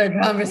whole other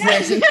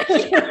conversation.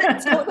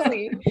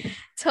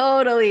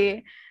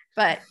 Totally.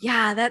 But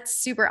yeah, that's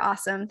super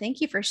awesome.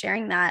 Thank you for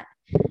sharing that.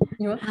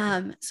 You're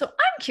welcome. So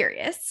I'm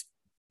curious,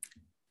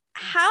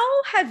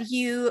 how have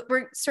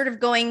we're sort of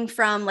going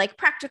from like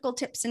practical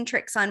tips and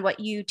tricks on what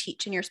you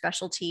teach in your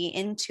specialty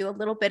into a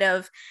little bit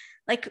of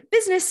like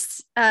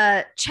business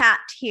chat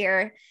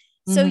here.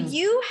 So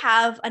you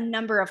have a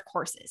number of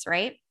courses,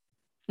 right?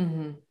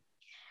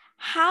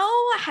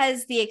 How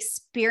has the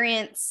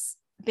experience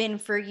been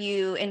for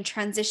you in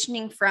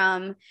transitioning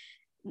from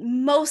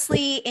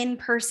mostly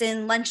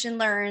in-person lunch and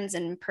learns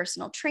and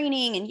personal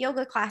training and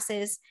yoga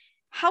classes?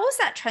 How was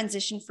that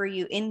transition for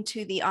you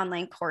into the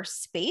online course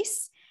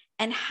space?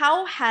 And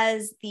how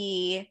has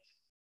the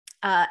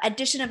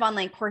addition of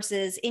online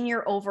courses in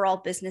your overall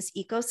business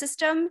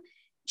ecosystem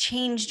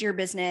changed your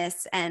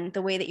business and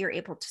the way that you're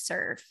able to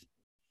serve?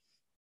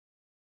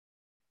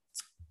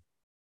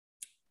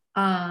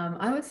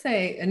 I would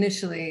say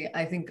initially,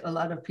 I think a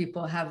lot of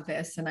people have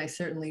this, and I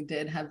certainly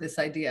did have this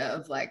idea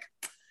of like,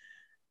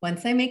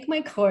 once I make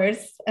my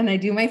course and I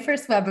do my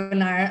first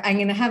webinar, I'm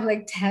going to have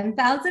like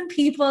 10,000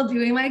 people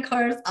doing my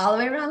course all the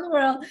way around the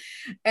world.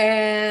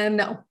 And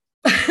no.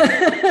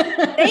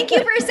 Thank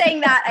you for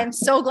saying that. I'm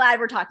so glad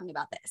we're talking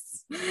about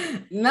this.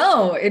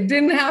 No, it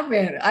didn't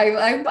happen.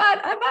 I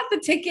bought the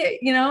ticket,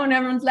 you know, and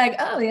everyone's like,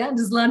 oh yeah,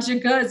 just launch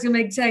your course. You'll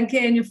make 10K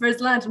in your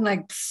first launch. I'm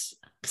like,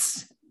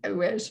 psh, I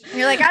wish. And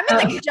you're like, I'm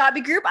in the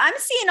Kajabi group. I'm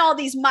seeing all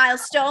these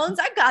milestones.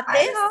 I got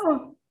this. I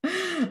know.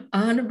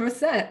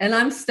 100%. And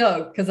I'm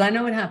stoked because I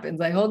know what happens.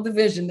 I hold the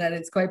vision that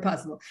it's quite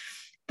possible.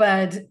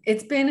 but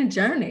it's been a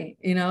journey,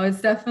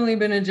 it's definitely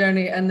been a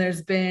journey. And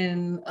there's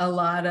been a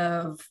lot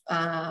of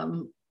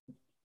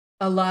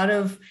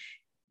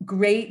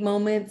great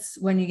moments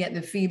when you get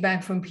the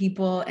feedback from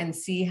people and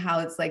see how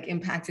it's like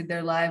impacted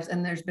their lives.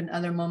 And there's been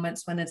other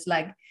moments when it's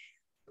like,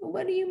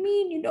 what do you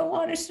mean you don't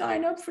want to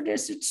sign up for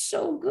this? It's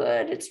so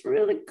good. It's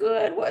really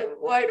good. Why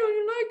don't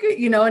you like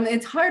it? And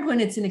it's hard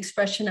when it's an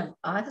expression of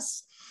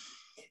us,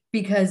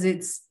 because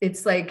it's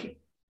like,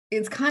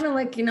 it's kind of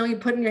like, you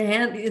put in your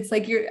hand, it's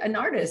like you're an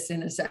artist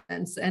in a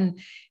sense. And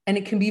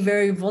it can be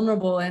very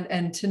vulnerable,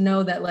 and to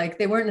know that like,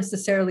 they weren't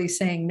necessarily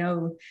saying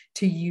no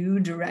to you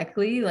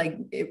directly. Like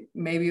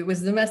maybe it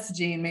was the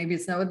messaging, maybe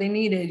it's not what they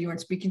needed. You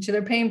weren't speaking to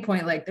their pain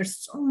point. Like there's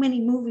so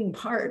many moving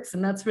parts.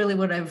 And that's really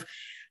what I've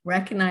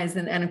recognized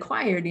and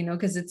acquired,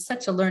 because it's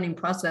such a learning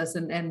process.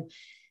 And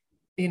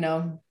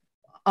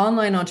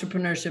online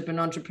entrepreneurship and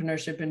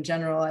entrepreneurship in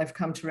general, I've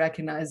come to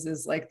recognize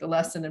is like the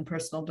lesson in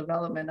personal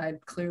development I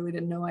clearly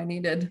didn't know I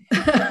needed.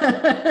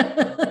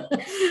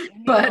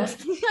 But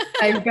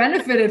I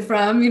benefited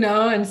from,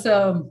 and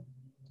so,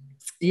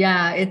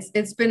 yeah,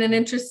 it's been an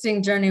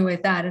interesting journey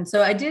with that. And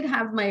so I did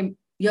have my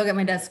yoga at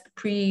my desk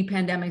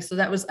pre-pandemic. So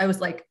I was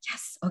like,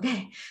 yes,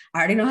 okay, I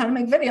already know how to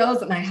make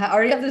videos, and I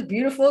already have this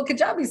beautiful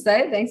Kajabi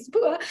site, thanks to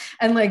Pua,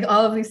 and like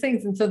all of these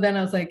things. And so then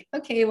I was like,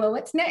 okay, well,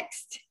 what's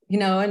next?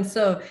 And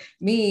so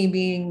me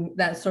being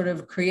that sort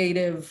of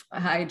creative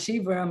high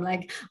achiever, I'm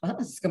like, well,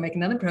 let's just go make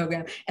another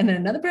program, and then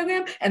another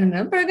program, and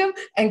another program.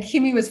 And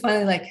Kimmy was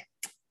finally like,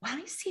 why don't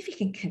you see if you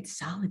can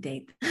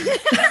consolidate?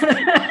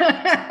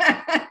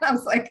 I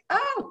was like,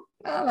 oh,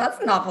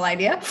 that's an awful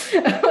idea.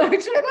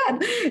 Which I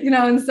did,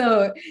 and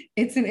so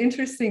it's an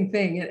interesting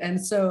thing.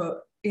 And so,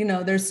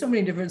 there's so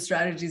many different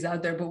strategies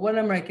out there, but what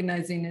I'm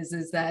recognizing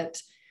is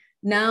that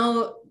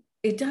now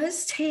it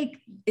does take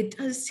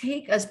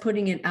us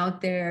putting it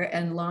out there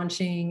and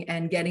launching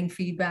and getting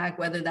feedback,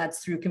 whether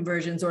that's through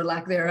conversions or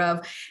lack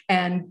thereof,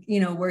 and,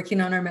 working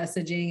on our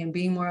messaging and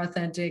being more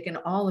authentic and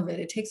all of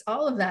it. It takes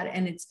all of that.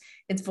 And it's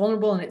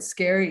vulnerable and it's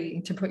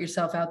scary to put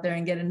yourself out there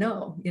and get a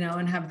no,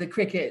 and have the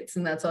crickets,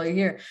 and that's all you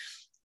hear.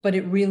 But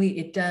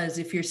it does,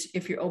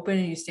 if you're open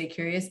and you stay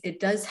curious, it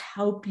does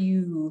help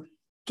you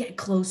get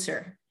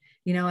closer,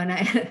 and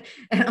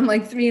I'm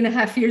like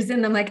 3.5 years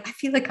in, I'm like, I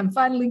feel like I'm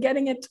finally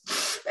getting it,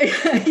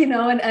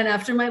 and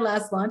after my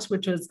last launch,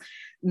 which was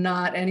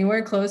not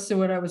anywhere close to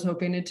what I was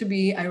hoping it to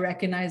be, I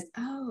recognized,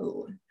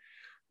 oh,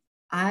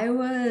 I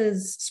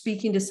was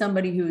speaking to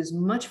somebody who is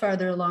much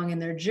farther along in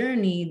their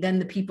journey than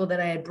the people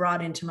that I had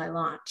brought into my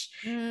launch.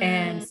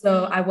 And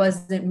so I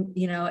wasn't,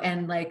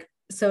 and like,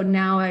 so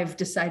now I've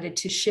decided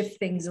to shift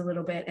things a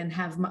little bit and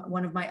have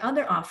one of my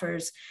other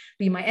offers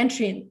be my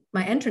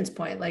entrance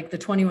point, like the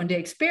 21-day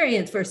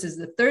experience versus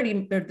the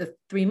 30 or the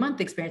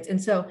 3-month experience.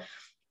 And so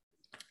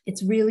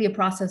it's really a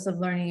process of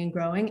learning and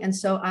growing. And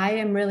so I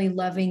am really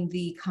loving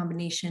the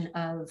combination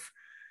of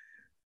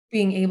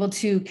being able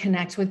to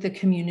connect with the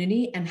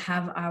community and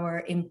have our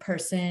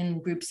in-person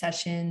group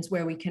sessions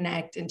where we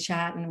connect and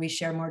chat and we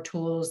share more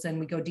tools and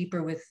we go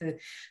deeper with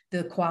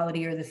the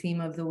quality or the theme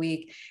of the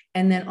week.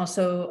 And then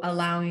also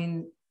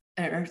having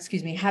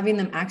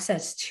them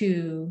access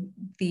to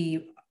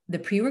the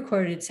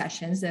pre-recorded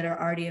sessions that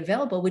are already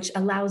available, which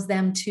allows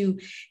them to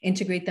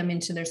integrate them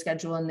into their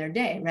schedule and their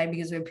day, right?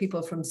 Because we have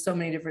people from so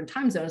many different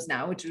time zones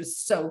now, which is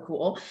so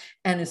cool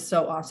and is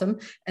so awesome.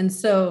 And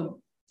so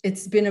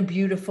it's been a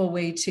beautiful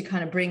way to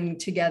kind of bring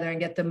together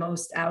and get the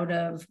most out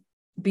of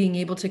being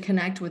able to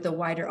connect with a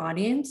wider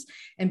audience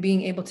and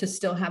being able to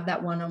still have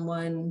that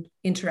one-on-one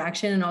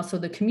interaction and also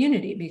the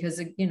community,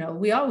 because,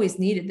 we always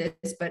needed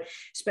this, but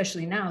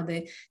especially now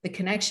the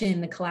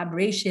connection, the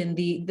collaboration,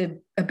 the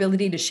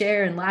ability to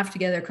share and laugh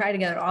together, cry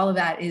together, all of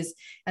that is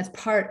as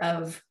part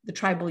of the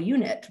tribal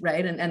unit,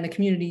 right? And the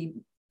community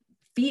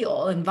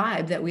feel and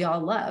vibe that we all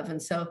love.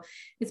 And so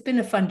it's been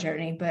a fun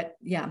journey, but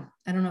yeah,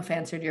 I don't know if I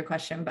answered your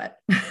question, but.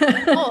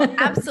 Oh,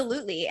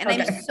 absolutely. And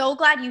Okay. I'm so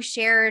glad you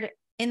shared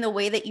in the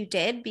way that you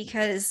did,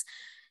 because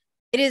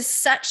it is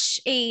such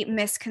a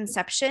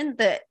misconception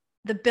that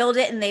the build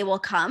it and they will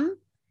come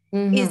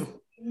is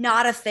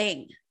not a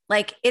thing.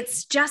 Like,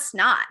 it's just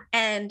not.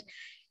 And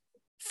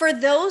for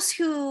those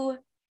who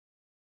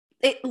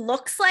it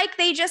looks like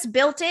they just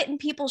built it and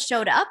people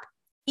showed up,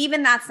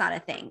 even that's not a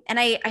thing. And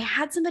I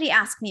had somebody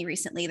ask me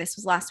recently, this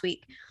was last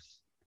week.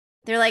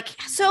 They're like,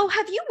 so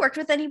have you worked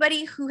with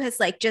anybody who has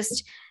like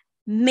just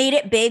made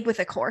it big with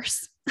a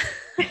course?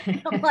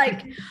 I'm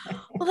like,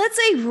 well, that's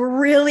a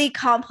really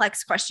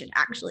complex question,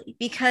 actually,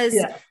 because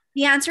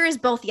the answer is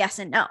both yes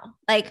and no.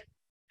 Like,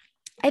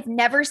 I've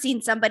never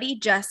seen somebody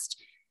just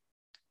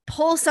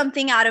pull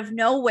something out of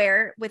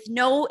nowhere with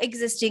no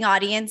existing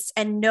audience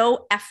and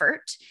no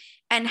effort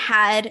and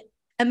had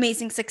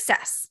amazing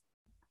success.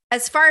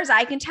 As far as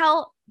I can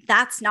tell,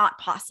 that's not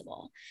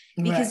possible,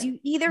 because you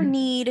either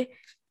need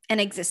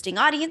an existing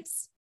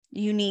audience,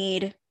 you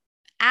need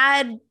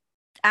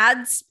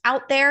ads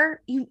out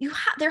there.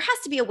 There has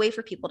to be a way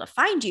for people to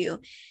find you.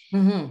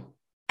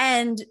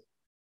 And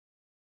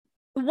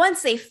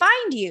once they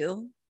find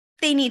you,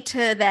 they need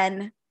to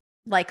then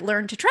like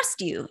learn to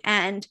trust you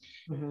and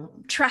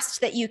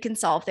trust that you can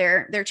solve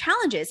their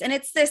challenges. And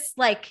it's this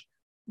like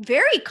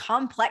very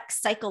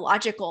complex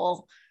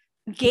psychological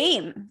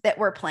game that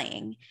we're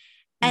playing.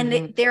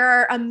 And there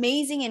are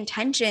amazing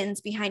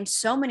intentions behind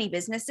so many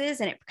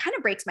businesses. And it kind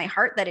of breaks my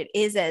heart that it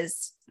is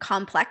as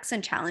complex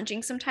and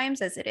challenging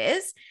sometimes as it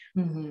is.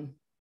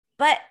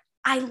 But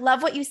I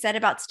love what you said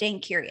about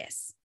staying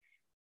curious.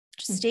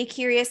 Just stay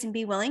curious and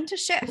be willing to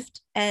shift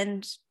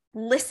and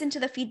listen to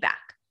the feedback.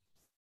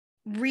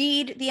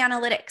 Read the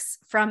analytics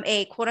from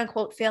a quote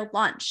unquote failed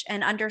launch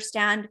and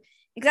understand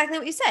exactly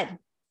what you said.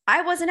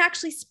 I wasn't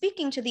actually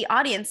speaking to the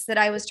audience that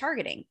I was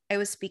targeting. I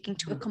was speaking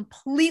to a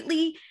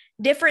completely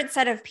different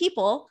set of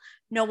people.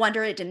 No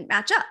wonder it didn't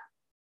match up.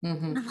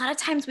 A lot of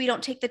times we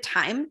don't take the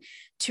time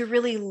to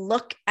really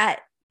look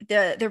at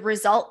the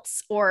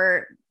results,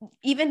 or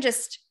even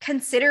just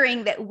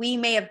considering that we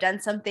may have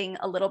done something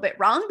a little bit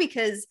wrong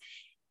because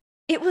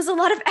it was a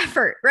lot of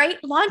effort, right?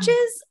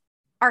 Launches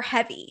are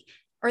heavy,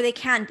 or they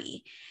can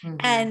be.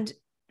 And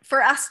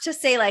for us to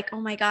say like,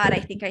 oh my God, I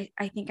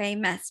think I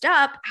messed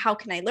up. How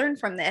can I learn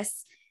from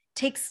this?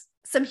 Takes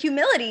some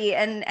humility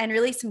and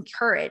really some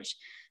courage.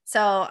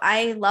 So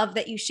I love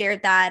that you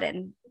shared that.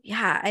 And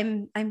yeah,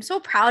 I'm so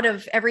proud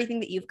of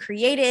everything that you've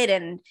created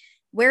and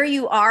where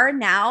you are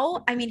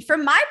now. I mean,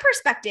 from my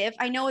perspective,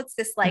 I know it's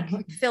this like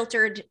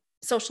filtered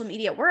social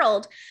media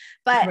world,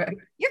 but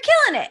you're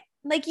killing it.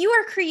 Like you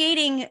are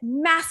creating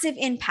massive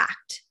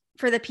impact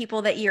for the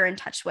people that you're in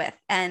touch with.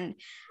 And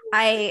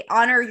I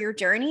honor your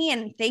journey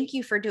and thank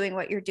you for doing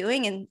what you're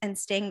doing and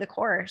staying the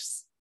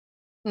course.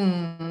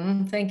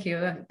 Thank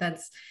you.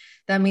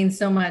 That means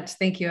so much.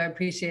 Thank you. I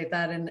appreciate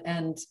that.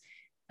 And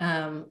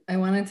I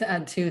wanted to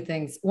add two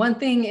things. One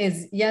thing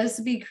is, yes,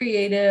 be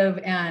creative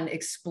and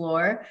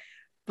explore,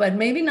 but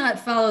maybe not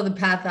follow the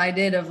path I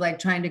did of like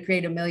trying to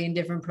create a million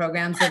different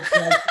programs.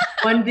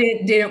 One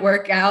didn't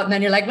work out. And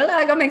then you're like, well,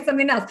 I go make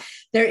something else.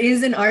 There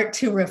is an art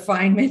to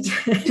refinement.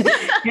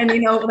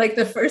 And, like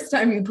the first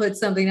time you put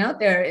something out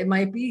there, it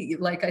might be,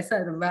 like I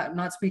said, about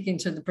not speaking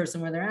to the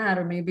person where they're at,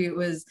 or maybe it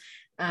was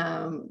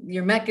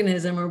your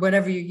mechanism or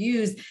whatever you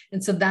use.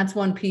 And so that's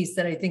one piece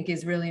that I think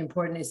is really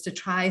important, is to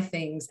try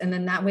things. And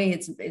then that way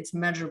it's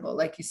measurable.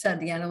 Like you said,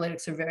 the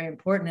analytics are very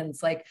important. And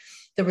it's like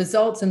the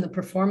results and the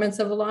performance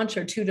of a launch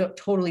are two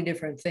totally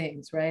different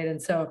things. Right.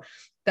 And so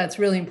that's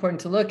really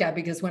important to look at,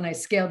 because when I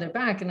scaled it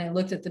back and I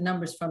looked at the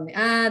numbers from the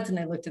ads and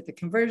I looked at the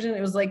conversion,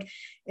 it was like,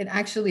 it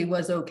actually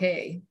was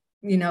okay,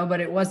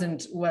 but it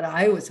wasn't what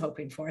I was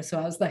hoping for. So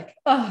I was like,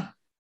 oh,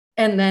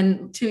 and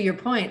then to your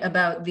point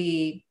about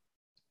the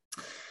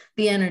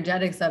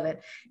energetics of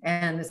it,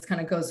 and this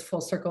kind of goes full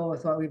circle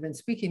with what we've been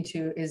speaking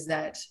to, is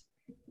that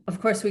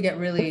of course we get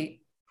really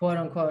quote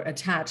unquote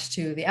attached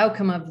to the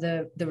outcome of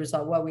the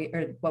result,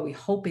 what we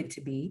hope it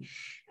to be.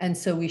 And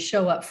so we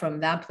show up from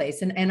that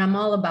place. And I'm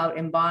all about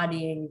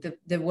embodying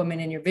the woman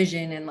in your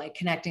vision and like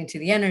connecting to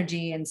the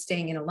energy and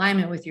staying in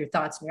alignment with your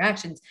thoughts and your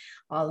actions,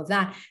 all of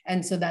that.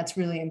 And so that's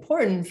really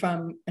important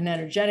from an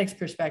energetics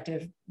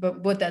perspective.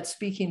 But what that's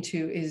speaking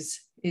to is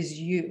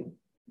you,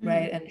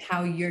 right? And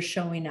how you're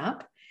showing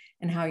up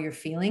and how you're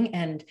feeling.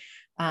 And,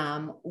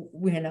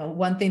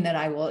 one thing that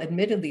I will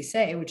admittedly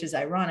say, which is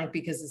ironic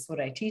because it's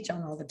what I teach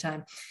on all the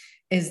time,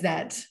 is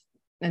that,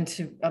 and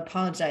to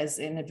apologize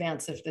in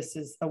advance if this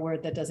is a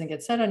word that doesn't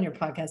get said on your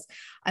podcast,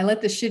 I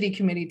let the shitty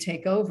committee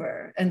take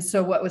over. And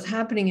so what was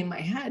happening in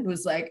my head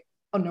was like,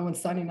 oh, no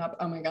one's signing up.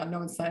 Oh my God, no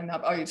one's signing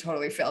up. Oh, you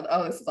totally failed.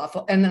 Oh, this is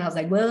awful. And then I was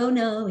like, whoa,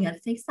 no, we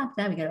have to stop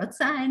that. We got to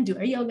outside and do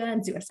our yoga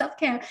and do our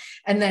self-care.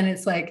 And then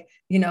it's like,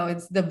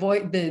 it's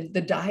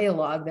the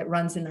dialogue that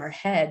runs in our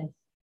head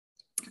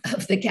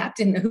of the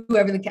captain,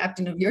 whoever the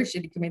captain of your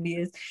shitty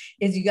committee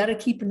is you got to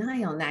keep an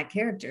eye on that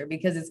character,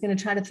 because it's going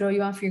to try to throw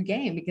you off your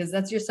game, because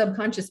that's your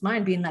subconscious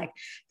mind being like,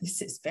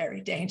 this is very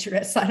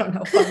dangerous. I don't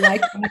know if I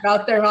like you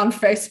out there on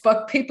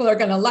Facebook. People are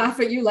going to laugh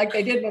at you like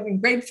they did in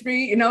grade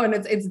 3, and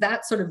it's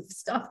that sort of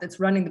stuff that's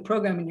running the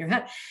program in your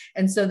head.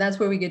 And so that's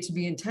where we get to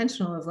be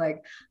intentional of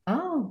like,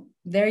 oh,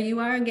 there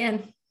you are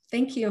again.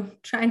 Thank you.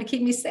 Trying to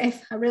keep me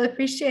safe. I really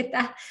appreciate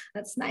that.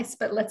 That's nice.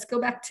 But let's go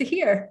back to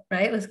here,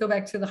 right? Let's go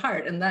back to the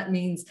heart. And that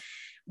means,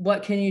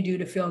 what can you do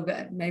to feel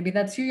good? Maybe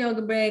that's your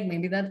yoga break.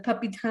 Maybe that's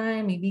puppy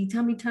time, maybe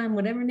tummy time,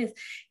 whatever it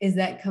is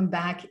that come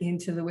back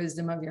into the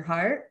wisdom of your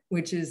heart,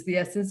 which is the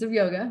essence of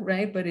yoga,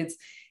 right? But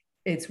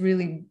it's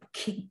really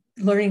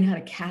learning how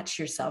to catch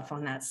yourself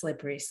on that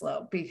slippery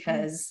slope,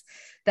 because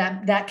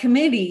that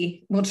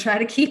committee will try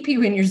to keep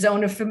you in your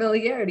zone of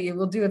familiarity. It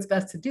will do its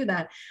best to do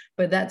that.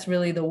 But that's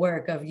really the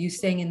work of you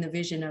staying in the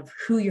vision of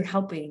who you're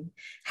helping,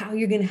 how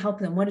you're going to help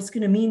them, what it's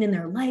going to mean in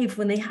their life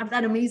when they have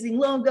that amazing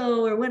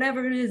logo or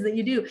whatever it is that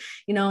you do,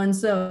 and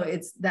so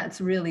that's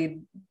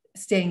really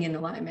staying in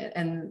alignment.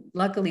 And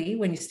luckily,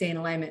 when you stay in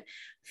alignment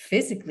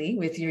physically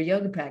with your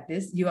yoga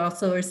practice, you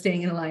also are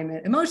staying in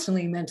alignment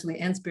emotionally, mentally,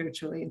 and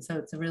spiritually. And so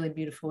it's a really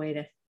beautiful way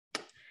to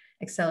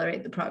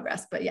accelerate the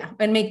progress, but yeah,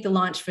 and make the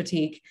launch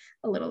fatigue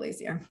a little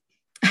easier.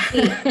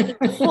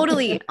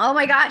 Totally. Oh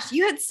my gosh.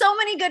 You had so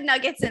many good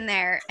nuggets in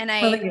there.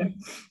 And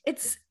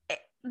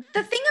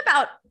the thing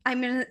about,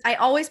 I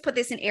always put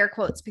this in air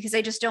quotes because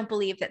I just don't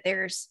believe that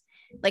there's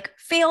like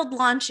failed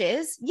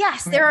launches.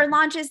 Yes, there are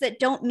launches that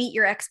don't meet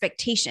your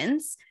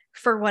expectations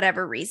for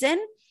whatever reason,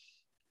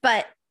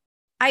 but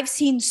I've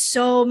seen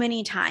so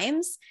many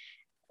times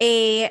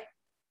a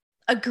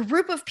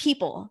group of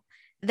people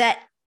that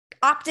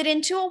opted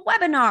into a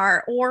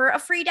webinar or a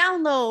free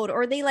download,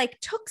 or they like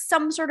took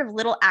some sort of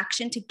little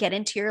action to get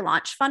into your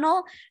launch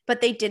funnel,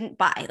 but they didn't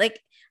buy. Like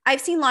I've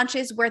seen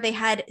launches where they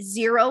had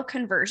 0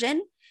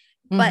 conversion,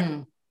 but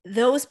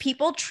those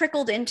people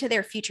trickled into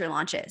their future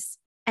launches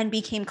and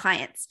became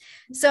clients.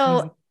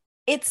 So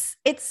it's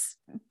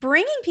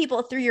bringing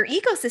people through your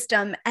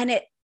ecosystem. And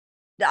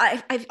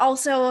I've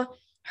also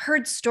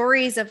heard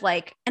stories of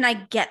like, and I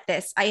get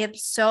this, I am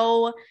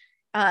so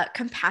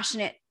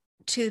compassionate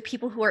to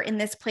people who are in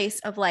this place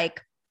of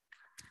like,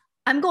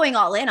 I'm going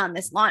all in on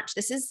this launch.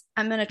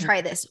 I'm going to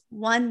try this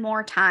one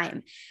more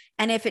time.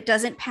 And if it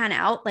doesn't pan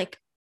out, like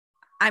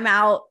I'm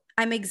out,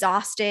 I'm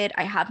exhausted.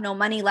 I have no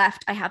money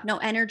left. I have no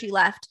energy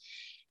left.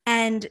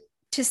 And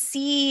to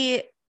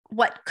see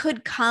what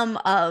could come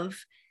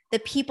of the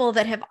people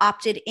that have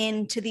opted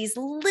into these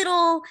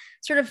little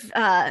sort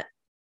of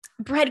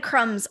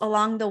breadcrumbs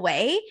along the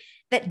way,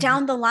 that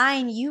down the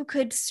line you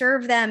could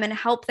serve them and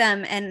help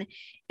them. And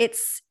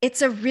it's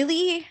a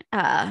really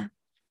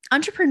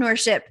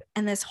entrepreneurship,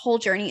 and this whole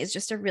journey is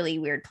just a really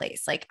weird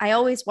place. Like I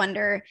always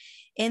wonder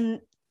in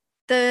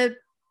the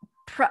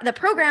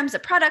programs, the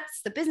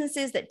products, the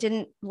businesses that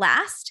didn't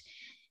last,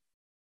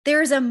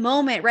 there's a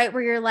moment, right,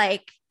 where you're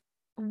like,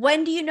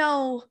 when do you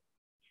know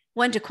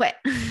when to quit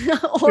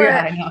or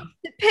to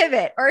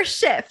pivot or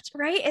shift,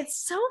 right? It's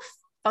so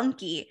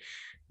funky,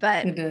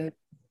 but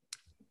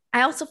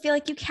I also feel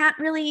like you can't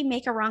really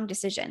make a wrong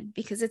decision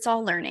because it's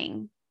all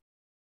learning.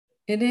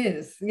 It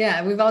is.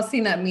 Yeah. We've all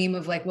seen that meme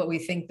of like what we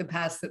think the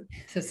path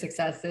to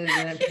success is.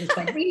 And it's just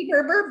like, beep,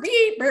 burp, burp,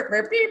 beep, burp,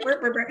 burp, beep,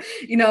 burp, burp, burp,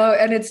 you know,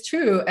 and it's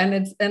true.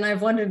 And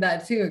I've wondered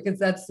that too, because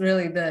that's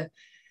really the,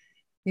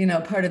 you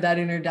know, part of that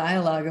inner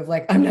dialogue of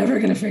like, I'm never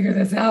going to figure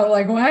this out.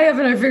 Like, why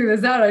haven't I figured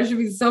this out? I should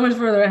be so much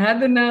further ahead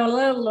than now.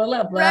 Blah, blah,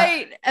 blah, blah.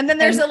 Right. And then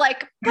there's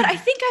but I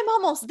think I'm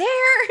almost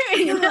there,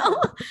 you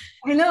know?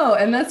 I know.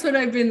 And that's what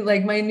I've been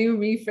like, my new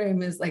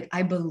reframe is like,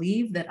 I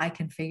believe that I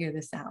can figure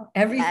this out.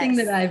 Everything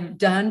that I've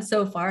done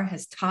so far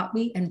has taught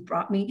me and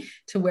brought me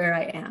to where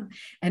I am.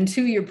 And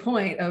to your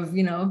point of,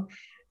 you know,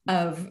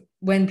 of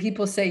when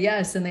people say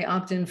yes, and they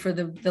opt in for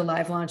the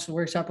live launch, the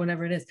workshop,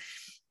 whatever it is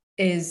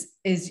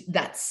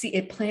that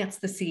it plants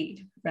the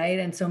seed, right?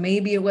 And so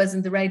maybe it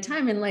wasn't the right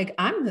time. And like,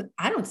 I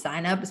don't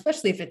sign up,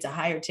 especially if it's a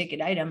higher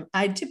ticket item.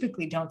 I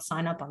typically don't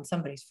sign up on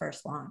somebody's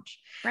first launch.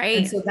 Right.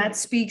 And so that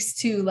speaks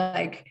to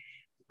like,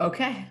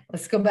 okay,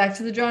 let's go back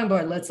to the drawing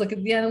board. Let's look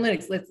at the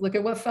analytics. Let's look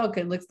at what felt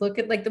good. Let's look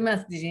at like the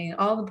messaging,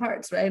 all the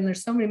parts, right? And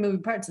there's so many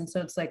moving parts. And so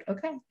it's like,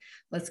 okay,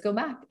 let's go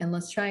back and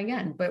let's try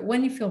again. But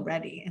when you feel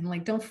ready, and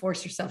like, don't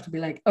force yourself to be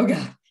like, oh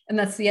God. And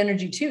that's the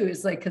energy too,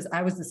 is like, cause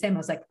I was the same. I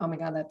was like, oh my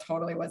God, that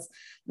totally was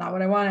not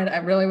what I wanted. I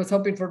really was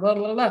hoping for blah,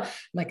 blah, blah. I'm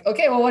like,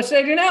 okay, well, what should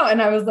I do now?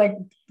 And I was like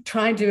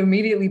trying to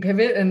immediately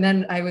pivot. And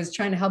then I was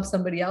trying to help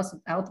somebody else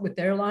out with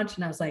their launch.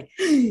 And I was like,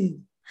 I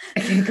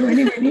can't go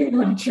anywhere near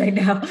launch right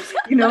now,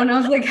 you know? And I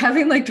was like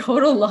having like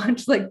total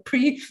launch, like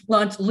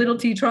pre-launch little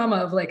T trauma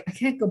of like, I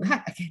can't go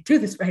back. I can't do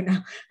this right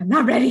now. I'm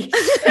not ready.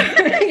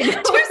 You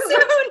know? Too soon.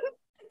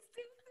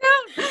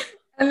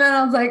 And then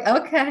I was like,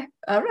 okay,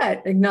 all right,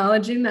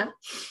 acknowledging that,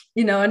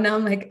 you know, and now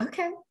I'm like,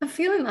 okay, I'm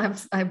feeling,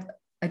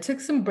 I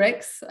took some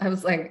breaks. I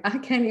was like, I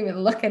can't even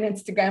look at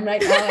Instagram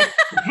right now. I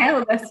can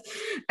handle this.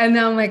 And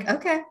now I'm like,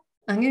 okay,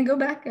 I'm going to go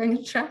back. I'm going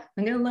to try.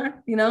 I'm going to learn,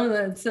 you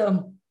know,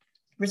 so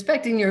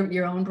respecting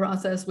your own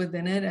process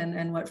within it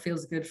and what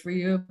feels good for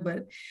you.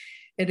 But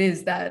it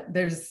is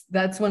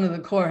that's one of the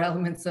core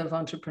elements of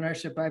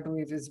entrepreneurship, I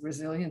believe, is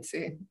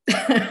resiliency.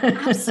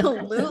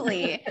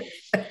 Absolutely.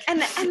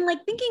 And like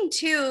thinking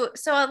too,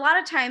 so a lot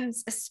of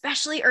times,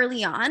 especially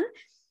early on,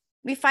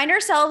 we find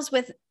ourselves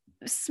with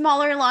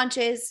smaller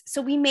launches.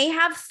 So we may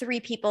have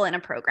 3 people in a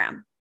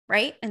program,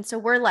 right? And so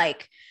we're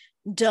like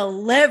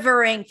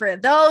delivering for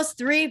those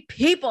 3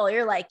 people.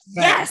 You're like,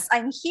 yes,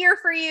 I'm here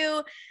for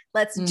you.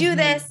 Let's do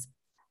this.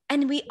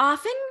 And we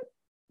often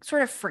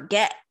sort of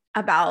forget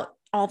about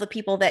all the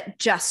people that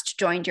just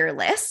joined your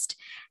list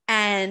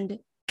and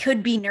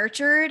could be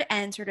nurtured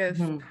and sort of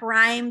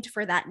primed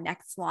for that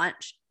next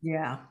launch.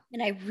 Yeah.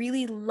 And I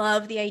really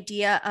love the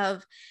idea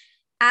of,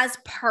 as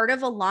part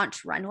of a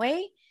launch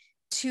runway,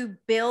 to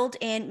build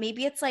in,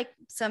 maybe it's like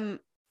some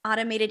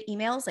automated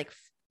emails, like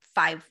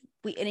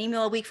an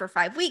email a week for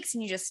 5 weeks,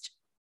 and you just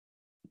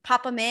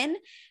pop them in,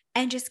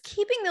 and just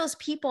keeping those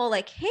people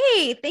like,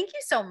 hey, thank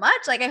you so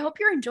much. Like, I hope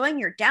you're enjoying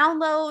your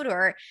download,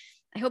 or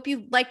I hope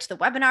you liked the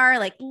webinar,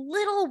 like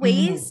little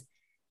ways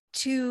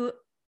to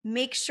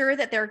make sure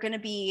that they're going to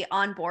be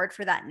on board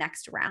for that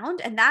next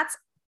round. And that's,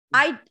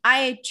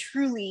 I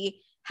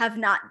truly have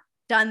not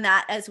done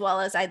that as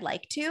well as I'd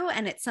like to.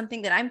 And it's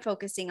something that I'm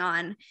focusing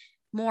on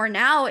more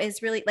now,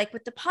 is really like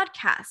with the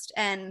podcast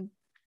and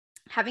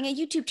having a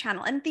YouTube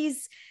channel and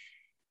these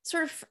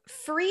sort of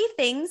free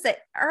things that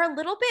are a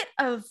little bit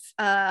of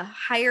a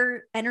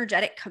higher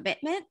energetic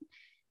commitment.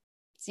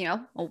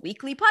 So, a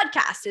weekly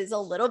podcast is a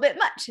little bit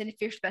much. And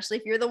especially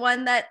if you're the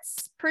one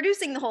that's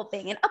producing the whole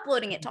thing and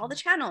uploading it to all the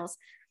channels,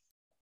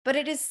 but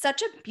it is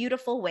such a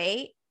beautiful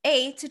way,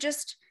 to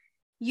just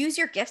use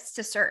your gifts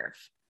to serve.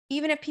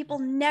 Even if people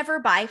never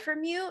buy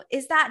from you,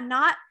 is that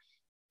not,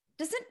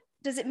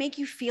 does it make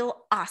you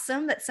feel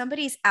awesome that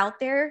somebody's out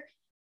there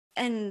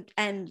and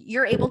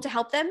you're able to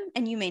help them,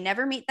 and you may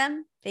never meet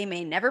them, they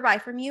may never buy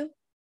from you,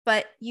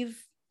 but you've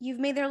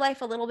made their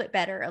life a little bit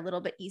better, a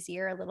little bit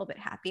easier, a little bit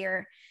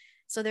happier.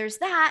 So there's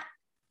that.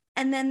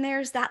 And then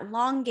there's that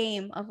long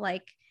game of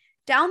like,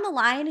 down the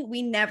line,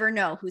 we never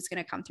know who's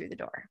going to come through the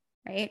door,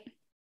 right?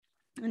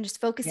 And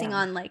just focusing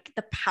on like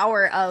the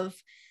power of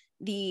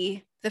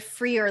the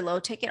free or low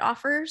ticket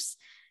offers.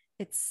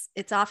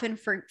 It's often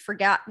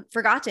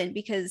forgotten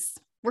because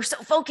we're so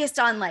focused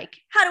on like,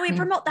 how do we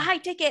promote the high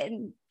ticket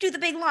and do the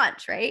big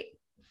launch, right?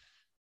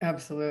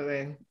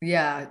 Absolutely.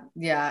 Yeah.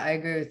 I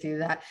agree with you,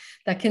 that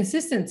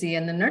consistency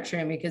and the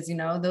nurturing, because,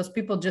 those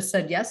people just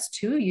said yes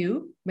to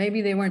you.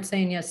 Maybe they weren't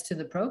saying yes to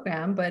the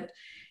program, but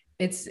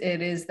it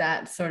is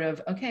that sort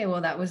of, okay,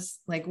 well, that was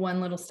like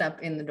one little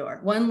step in the door,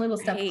 one little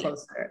step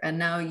closer. And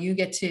now you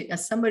get to,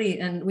 as somebody,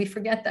 and we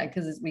forget that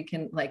because we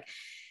can like,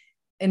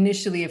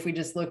 initially, if we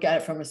just look at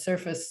it from a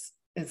surface,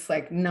 it's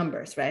like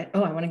numbers, right?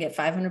 Oh, I want to get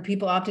 500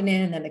 people opting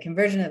in, and then the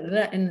conversion of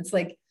that. And it's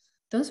like,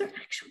 those are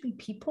actually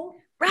people.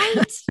 Right.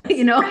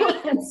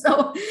 Right. And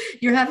so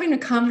you're having a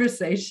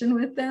conversation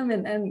with them,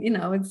 and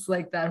it's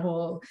like that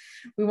whole,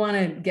 we want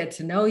to get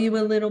to know you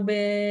a little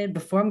bit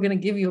before I'm going to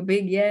give you a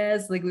big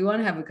yes. Like, we want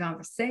to have a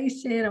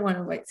conversation. I want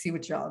to see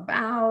what you're all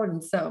about.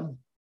 And so,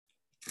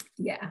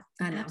 yeah,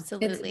 I know.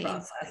 Absolutely. It's a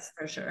process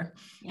for sure.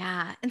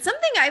 Yeah. And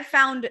something I've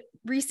found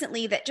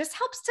recently that just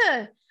helps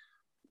to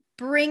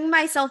bring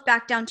myself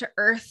back down to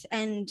earth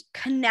and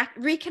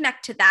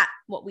reconnect to that,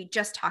 what we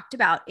just talked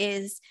about,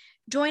 is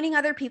joining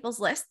other people's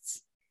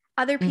lists,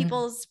 other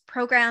people's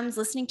programs,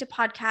 listening to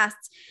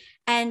podcasts,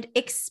 and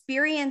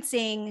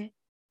experiencing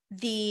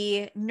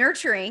the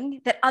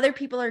nurturing that other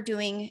people are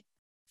doing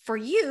for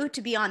you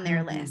to be on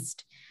their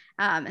list.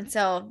 And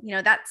so,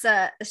 that's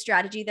a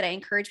strategy that I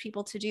encourage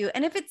people to do.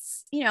 And if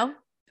it's,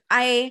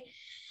 I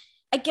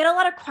get a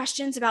lot of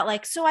questions about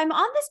like, so I'm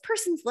on this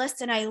person's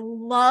list and I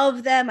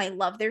love them. I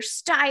love their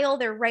style.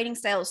 Their writing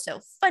style is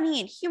so funny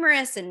and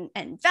humorous and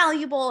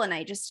valuable. And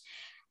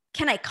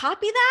can I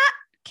copy that?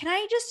 Can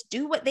I just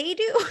do what they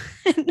do?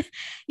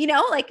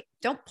 Like,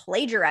 don't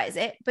plagiarize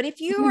it. But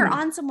if you are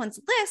on someone's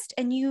list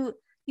and you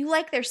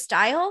like their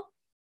style,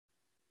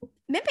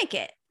 mimic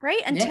it,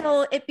 right?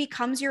 Until it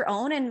becomes your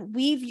own and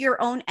weave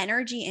your own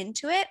energy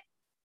into it.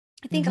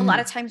 I think a lot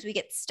of times we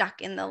get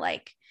stuck in the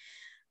like,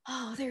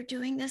 oh, they're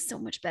doing this so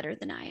much better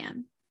than I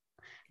am.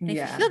 And if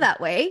you feel that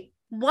way,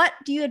 what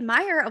do you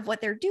admire of what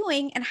they're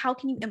doing, and how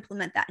can you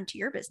implement that into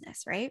your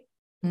business, right?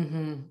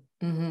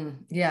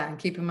 Yeah. And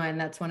keep in mind,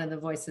 that's one of the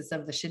voices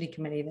of the shitty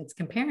committee that's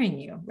comparing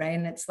you, right?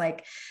 And it's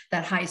like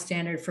that high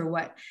standard for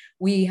what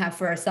we have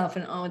for ourselves,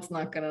 and it's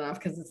not good enough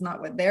because it's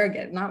not what they're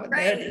getting, not what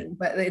they're doing.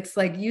 But it's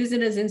like, use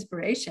it as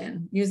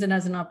inspiration, use it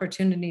as an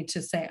opportunity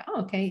to say,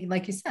 oh, okay,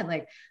 like you said,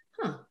 like,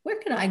 where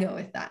could I go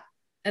with that?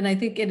 And I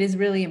think it is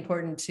really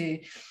important to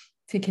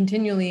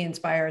continually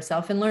inspire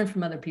ourselves and learn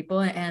from other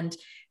people, and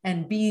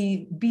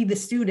be the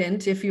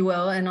student, if you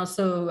will, and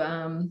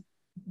also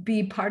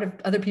be part of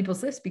other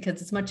people's lists,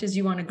 because as much as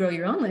you want to grow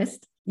your own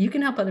list, you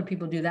can help other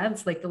people do that.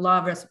 It's like the law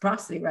of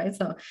reciprocity, right?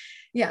 So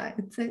yeah,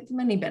 it's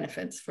many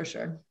benefits for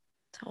sure.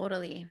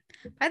 Totally.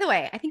 By the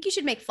way, I think you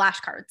should make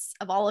flashcards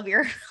of all of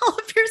your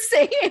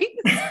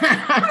sayings,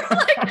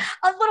 like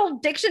a little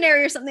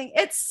dictionary or something.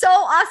 It's so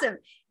awesome.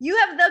 You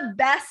have the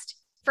best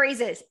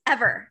phrases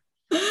ever.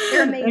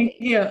 They're amazing.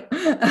 Thank you.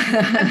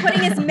 I'm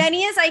putting as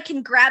many as I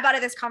can grab out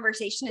of this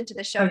conversation into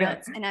the show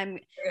notes, and I'm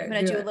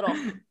going to do a little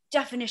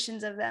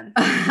definitions of them.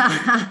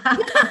 I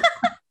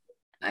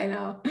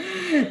know.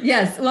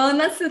 Yes. Well, and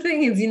that's the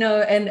thing is,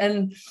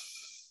 and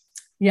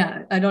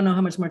yeah, I don't know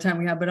how much more time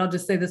we have, but I'll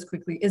just say this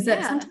quickly, is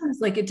that sometimes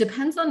like it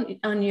depends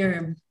on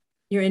your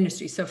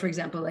industry. So for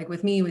example, like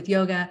with me, with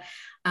yoga,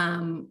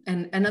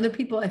 and other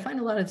people, I find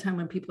a lot of the time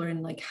when people are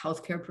in like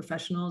healthcare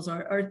professionals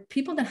or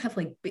people that have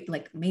like big,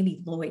 like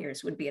maybe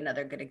lawyers would be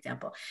another good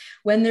example.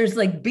 When there's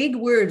like big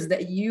words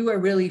that you are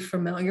really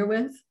familiar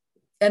with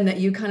and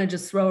that you kind of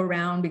just throw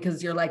around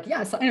because you're like,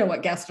 yes, I know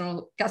what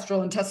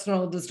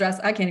gastrointestinal distress,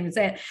 I can't even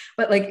say it,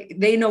 but like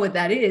they know what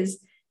that is.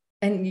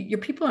 And your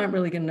people aren't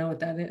really going to know what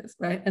that is.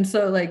 Right. And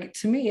so like,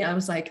 to me, I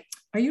was like,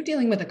 are you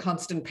dealing with a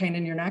constant pain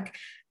in your neck?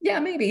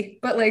 Yeah, maybe.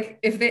 But like,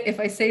 if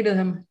I say to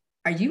them,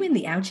 are you in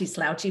the ouchy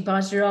slouchy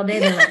posture all day?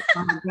 They're like,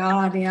 oh my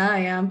God, yeah, I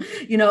am,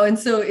 and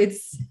so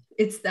it's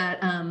that,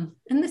 and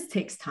this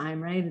takes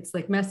time, right? It's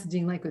like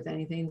messaging, like with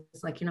anything,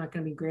 it's like, you're not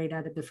going to be great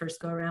at it the first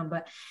go around,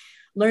 but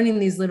learning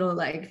these little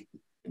like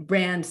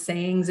brand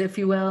sayings, if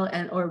you will,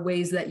 or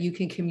ways that you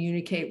can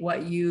communicate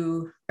what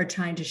you are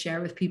trying to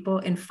share with people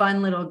in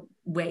fun little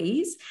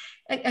ways,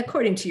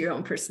 according to your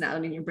own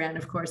personality and your brand,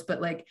 of course,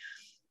 but like,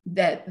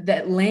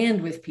 that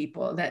land with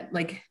people, that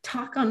like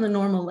talk on the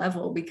normal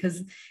level,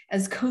 because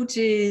as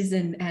coaches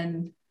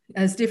and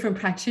as different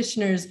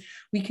practitioners,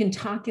 we can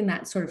talk in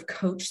that sort of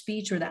coach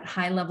speech or that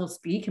high level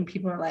speak, and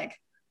people are like,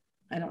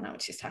 I don't know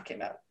what she's talking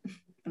about,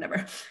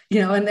 whatever,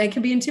 and it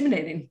can be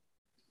intimidating.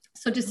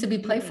 So just to be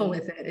playful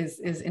with it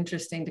is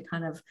interesting to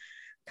kind of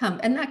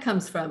come, and that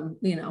comes from,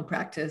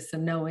 practice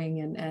and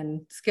knowing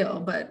and skill,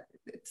 but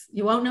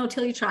you won't know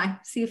till you try,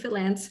 see if it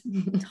lands.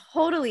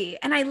 Totally.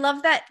 And I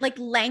love that, like,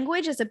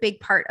 language is a big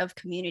part of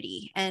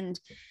community. And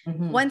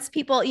once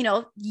people,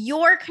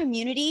 your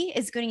community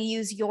is going to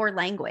use your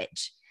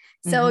language.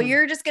 So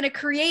you're just going to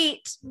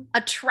create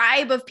a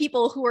tribe of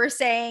people who are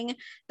saying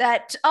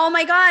that, oh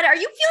my God, are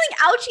you feeling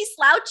ouchy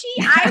slouchy?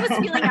 I was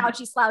feeling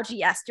ouchy slouchy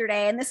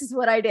yesterday, and this is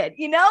what I did.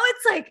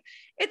 It's like,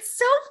 it's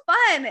so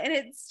fun. And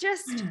it's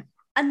just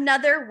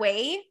another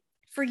way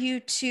for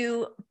you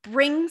to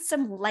bring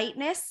some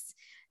lightness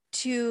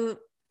to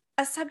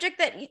a subject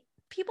that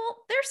people,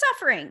 they're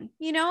suffering,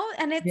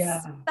 and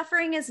it's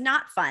suffering is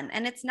not fun.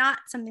 And it's not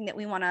something that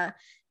we want to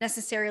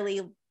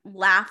necessarily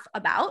laugh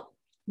about.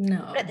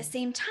 No. But at the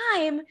same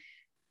time,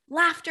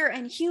 laughter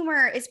and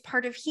humor is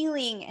part of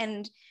healing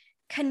and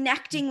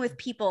connecting with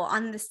people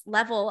on this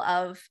level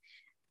of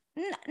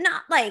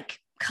not like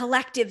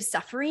collective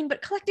suffering,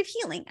 but collective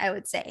healing, I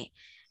would say.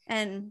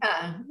 And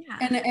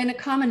and a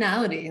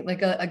commonality,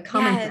 like a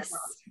common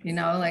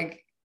ground,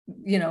 like,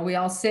 we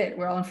all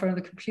we're all in front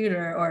of the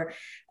computer, or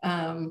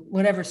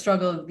whatever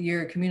struggle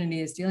your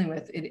community is dealing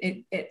with.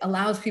 It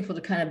allows people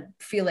to kind of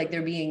feel like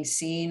they're being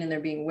seen and they're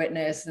being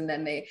witnessed, and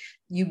then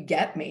you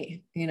get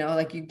me,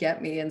 like you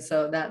get me. And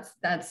so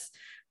that's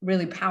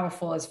really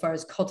powerful as far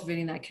as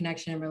cultivating that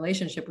connection and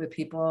relationship with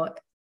people,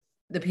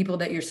 the people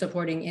that you're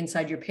supporting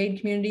inside your paid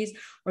communities,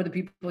 or the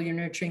people you're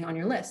nurturing on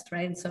your list,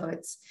 right? And so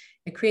it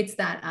creates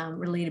that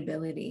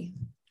relatability.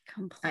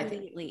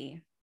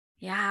 Completely.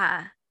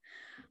 Yeah.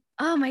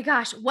 Oh my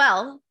gosh.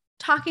 Well,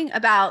 talking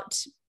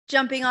about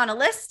jumping on a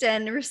list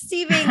and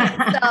receiving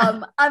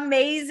some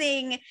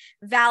amazing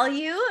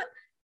value,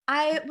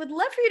 I would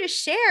love for you to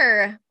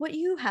share what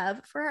you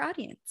have for our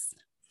audience.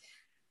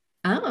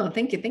 Oh,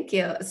 thank you. Thank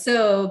you.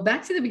 So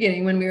back to the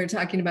beginning, when we were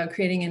talking about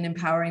creating an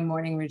empowering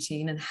morning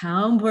routine and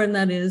how important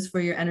that is for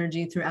your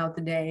energy throughout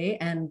the day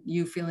and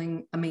you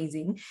feeling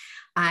amazing.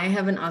 I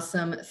have an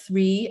awesome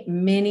 3-step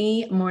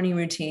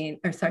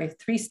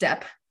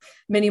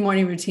mini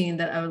morning routine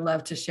that I would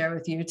love to share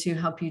with you to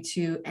help you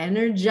to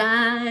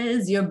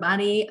energize your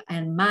body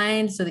and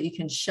mind so that you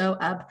can show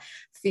up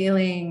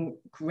feeling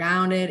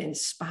grounded,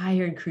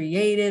 inspired,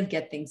 creative,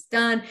 get things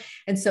done.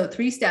 And so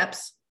 3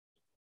 steps.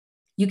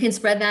 You can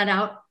spread that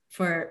out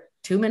for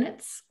 2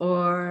 minutes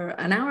or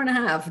an hour and a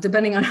half,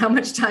 depending on how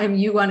much time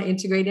you want to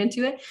integrate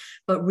into it.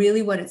 But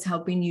really what it's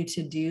helping you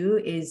to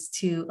do is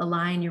to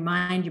align your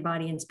mind, your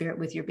body, and spirit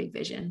with your big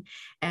vision.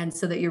 And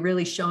so that you're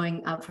really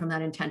showing up from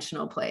that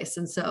intentional place.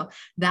 And so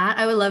that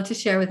I would love to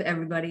share with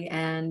everybody,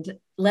 and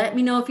let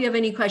me know if you have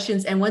any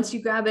questions. And once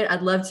you grab it,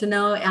 I'd love to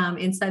know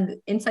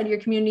inside your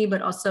community,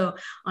 but also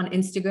on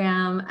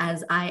Instagram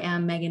as I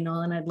am Megan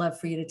Nolan. I'd love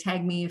for you to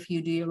tag me if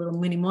you do your little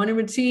mini morning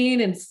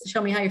routine and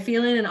show me how you're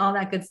feeling and all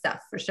that good stuff,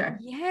 for sure.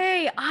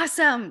 Yay.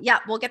 Awesome. Yeah.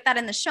 We'll get that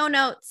in the show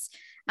notes.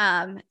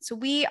 So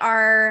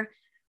we're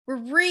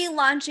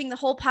relaunching the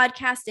whole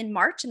podcast in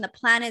March. And the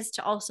plan is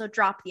to also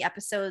drop the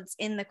episodes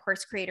in the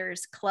Course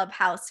Creators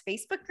Clubhouse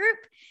Facebook group.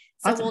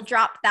 So awesome. We'll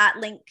drop that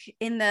link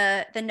in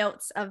the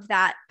notes of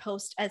that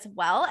post as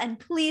well. And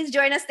please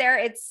join us there.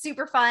 It's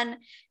super fun.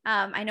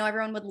 I know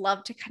everyone would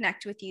love to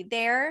connect with you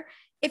there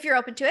if you're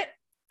open to it.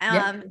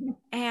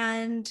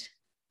 And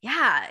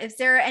yeah, is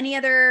there any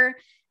other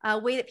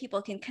way that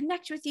people can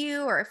connect with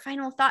you, or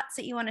final thoughts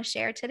that you want to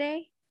share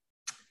today?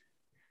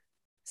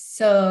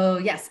 So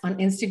yes, on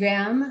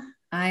Instagram,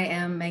 I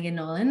am Megan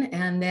Nolan.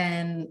 And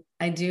then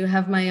I do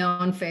have my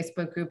own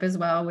Facebook group as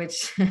well,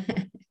 which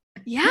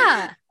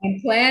yeah, I'm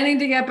planning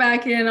to get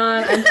back in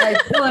on. I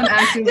still am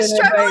active. The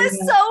struggle is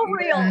so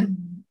real.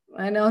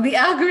 I know the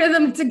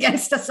algorithm, it's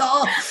against us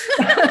all.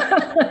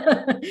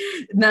 And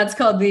that's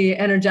called the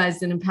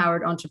Energized and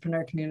Empowered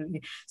Entrepreneur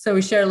Community. So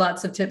we share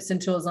lots of tips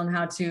and tools on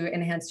how to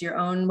enhance your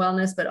own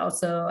wellness, but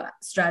also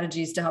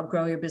strategies to help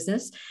grow your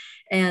business.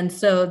 And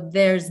so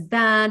there's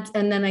that.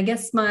 And then I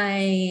guess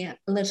my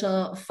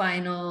little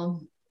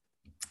final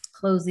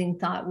closing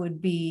thought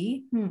would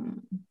be,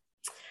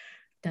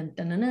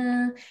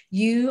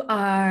 you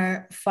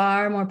are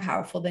far more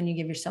powerful than you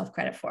give yourself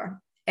credit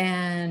for.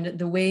 And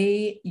the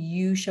way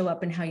you show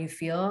up and how you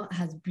feel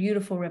has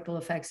beautiful ripple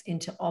effects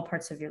into all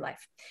parts of your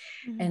life.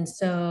 Mm-hmm. And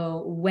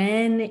so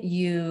when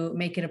you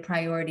make it a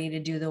priority to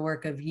do the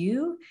work of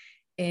you,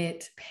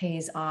 it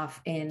pays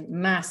off in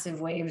massive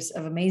waves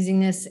of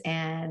amazingness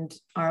and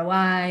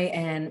ROI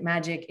and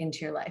magic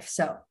into your life.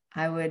 So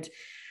I would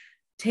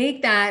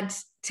take that,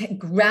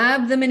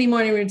 grab the mini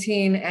morning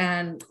routine,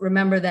 and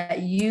remember that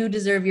you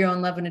deserve your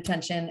own love and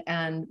attention,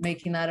 and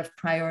making that a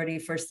priority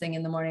first thing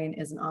in the morning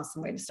is an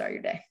awesome way to start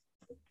your day.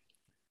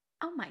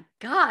 Oh my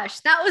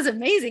gosh, that was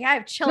amazing. I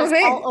have chills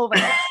all over.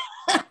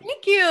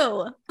 Thank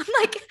you. I'm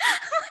like,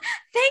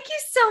 thank you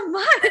so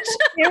much.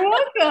 You're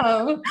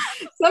welcome.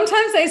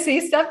 Sometimes I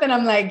see stuff and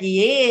I'm like,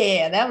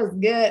 yeah, that was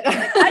good.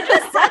 I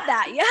just said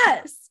that.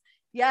 Yes.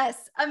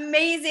 Yes.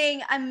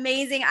 Amazing.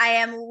 Amazing. I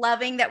am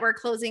loving that we're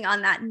closing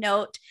on that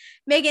note.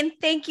 Megan,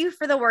 thank you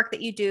for the work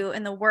that you do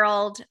in the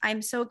world.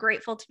 I'm so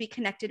grateful to be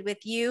connected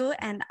with you,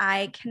 and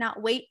I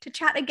cannot wait to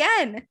chat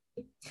again.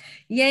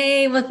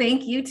 Yay. Well,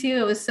 thank you too.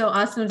 It was so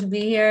awesome to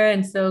be here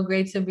and so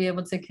great to be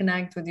able to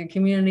connect with your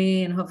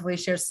community and hopefully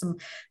share some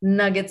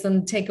nuggets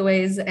and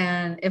takeaways.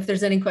 And if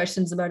there's any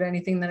questions about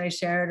anything that I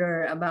shared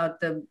or about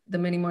the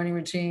mini morning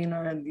routine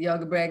or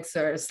yoga breaks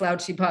or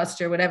slouchy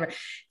posture, whatever,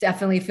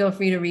 definitely feel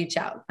free to reach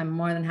out. I'm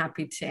more than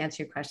happy to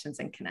answer your questions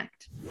and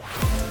connect.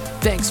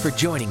 Thanks for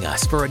joining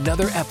us for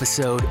another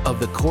episode of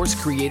the Course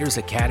Creators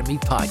Academy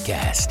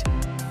podcast.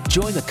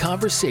 Join the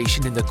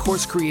conversation in the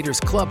Course Creators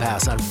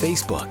Clubhouse on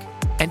Facebook.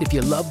 And if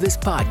you love this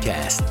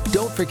podcast,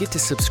 don't forget to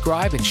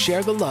subscribe and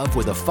share the love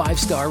with a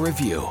 5-star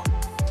review.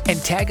 And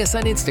tag us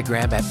on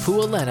Instagram at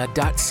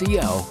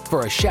pualena.co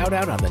for a shout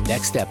out on the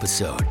next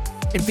episode.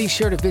 And be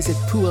sure to visit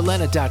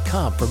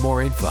pualena.com for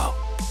more info.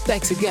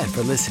 Thanks again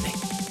for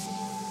listening.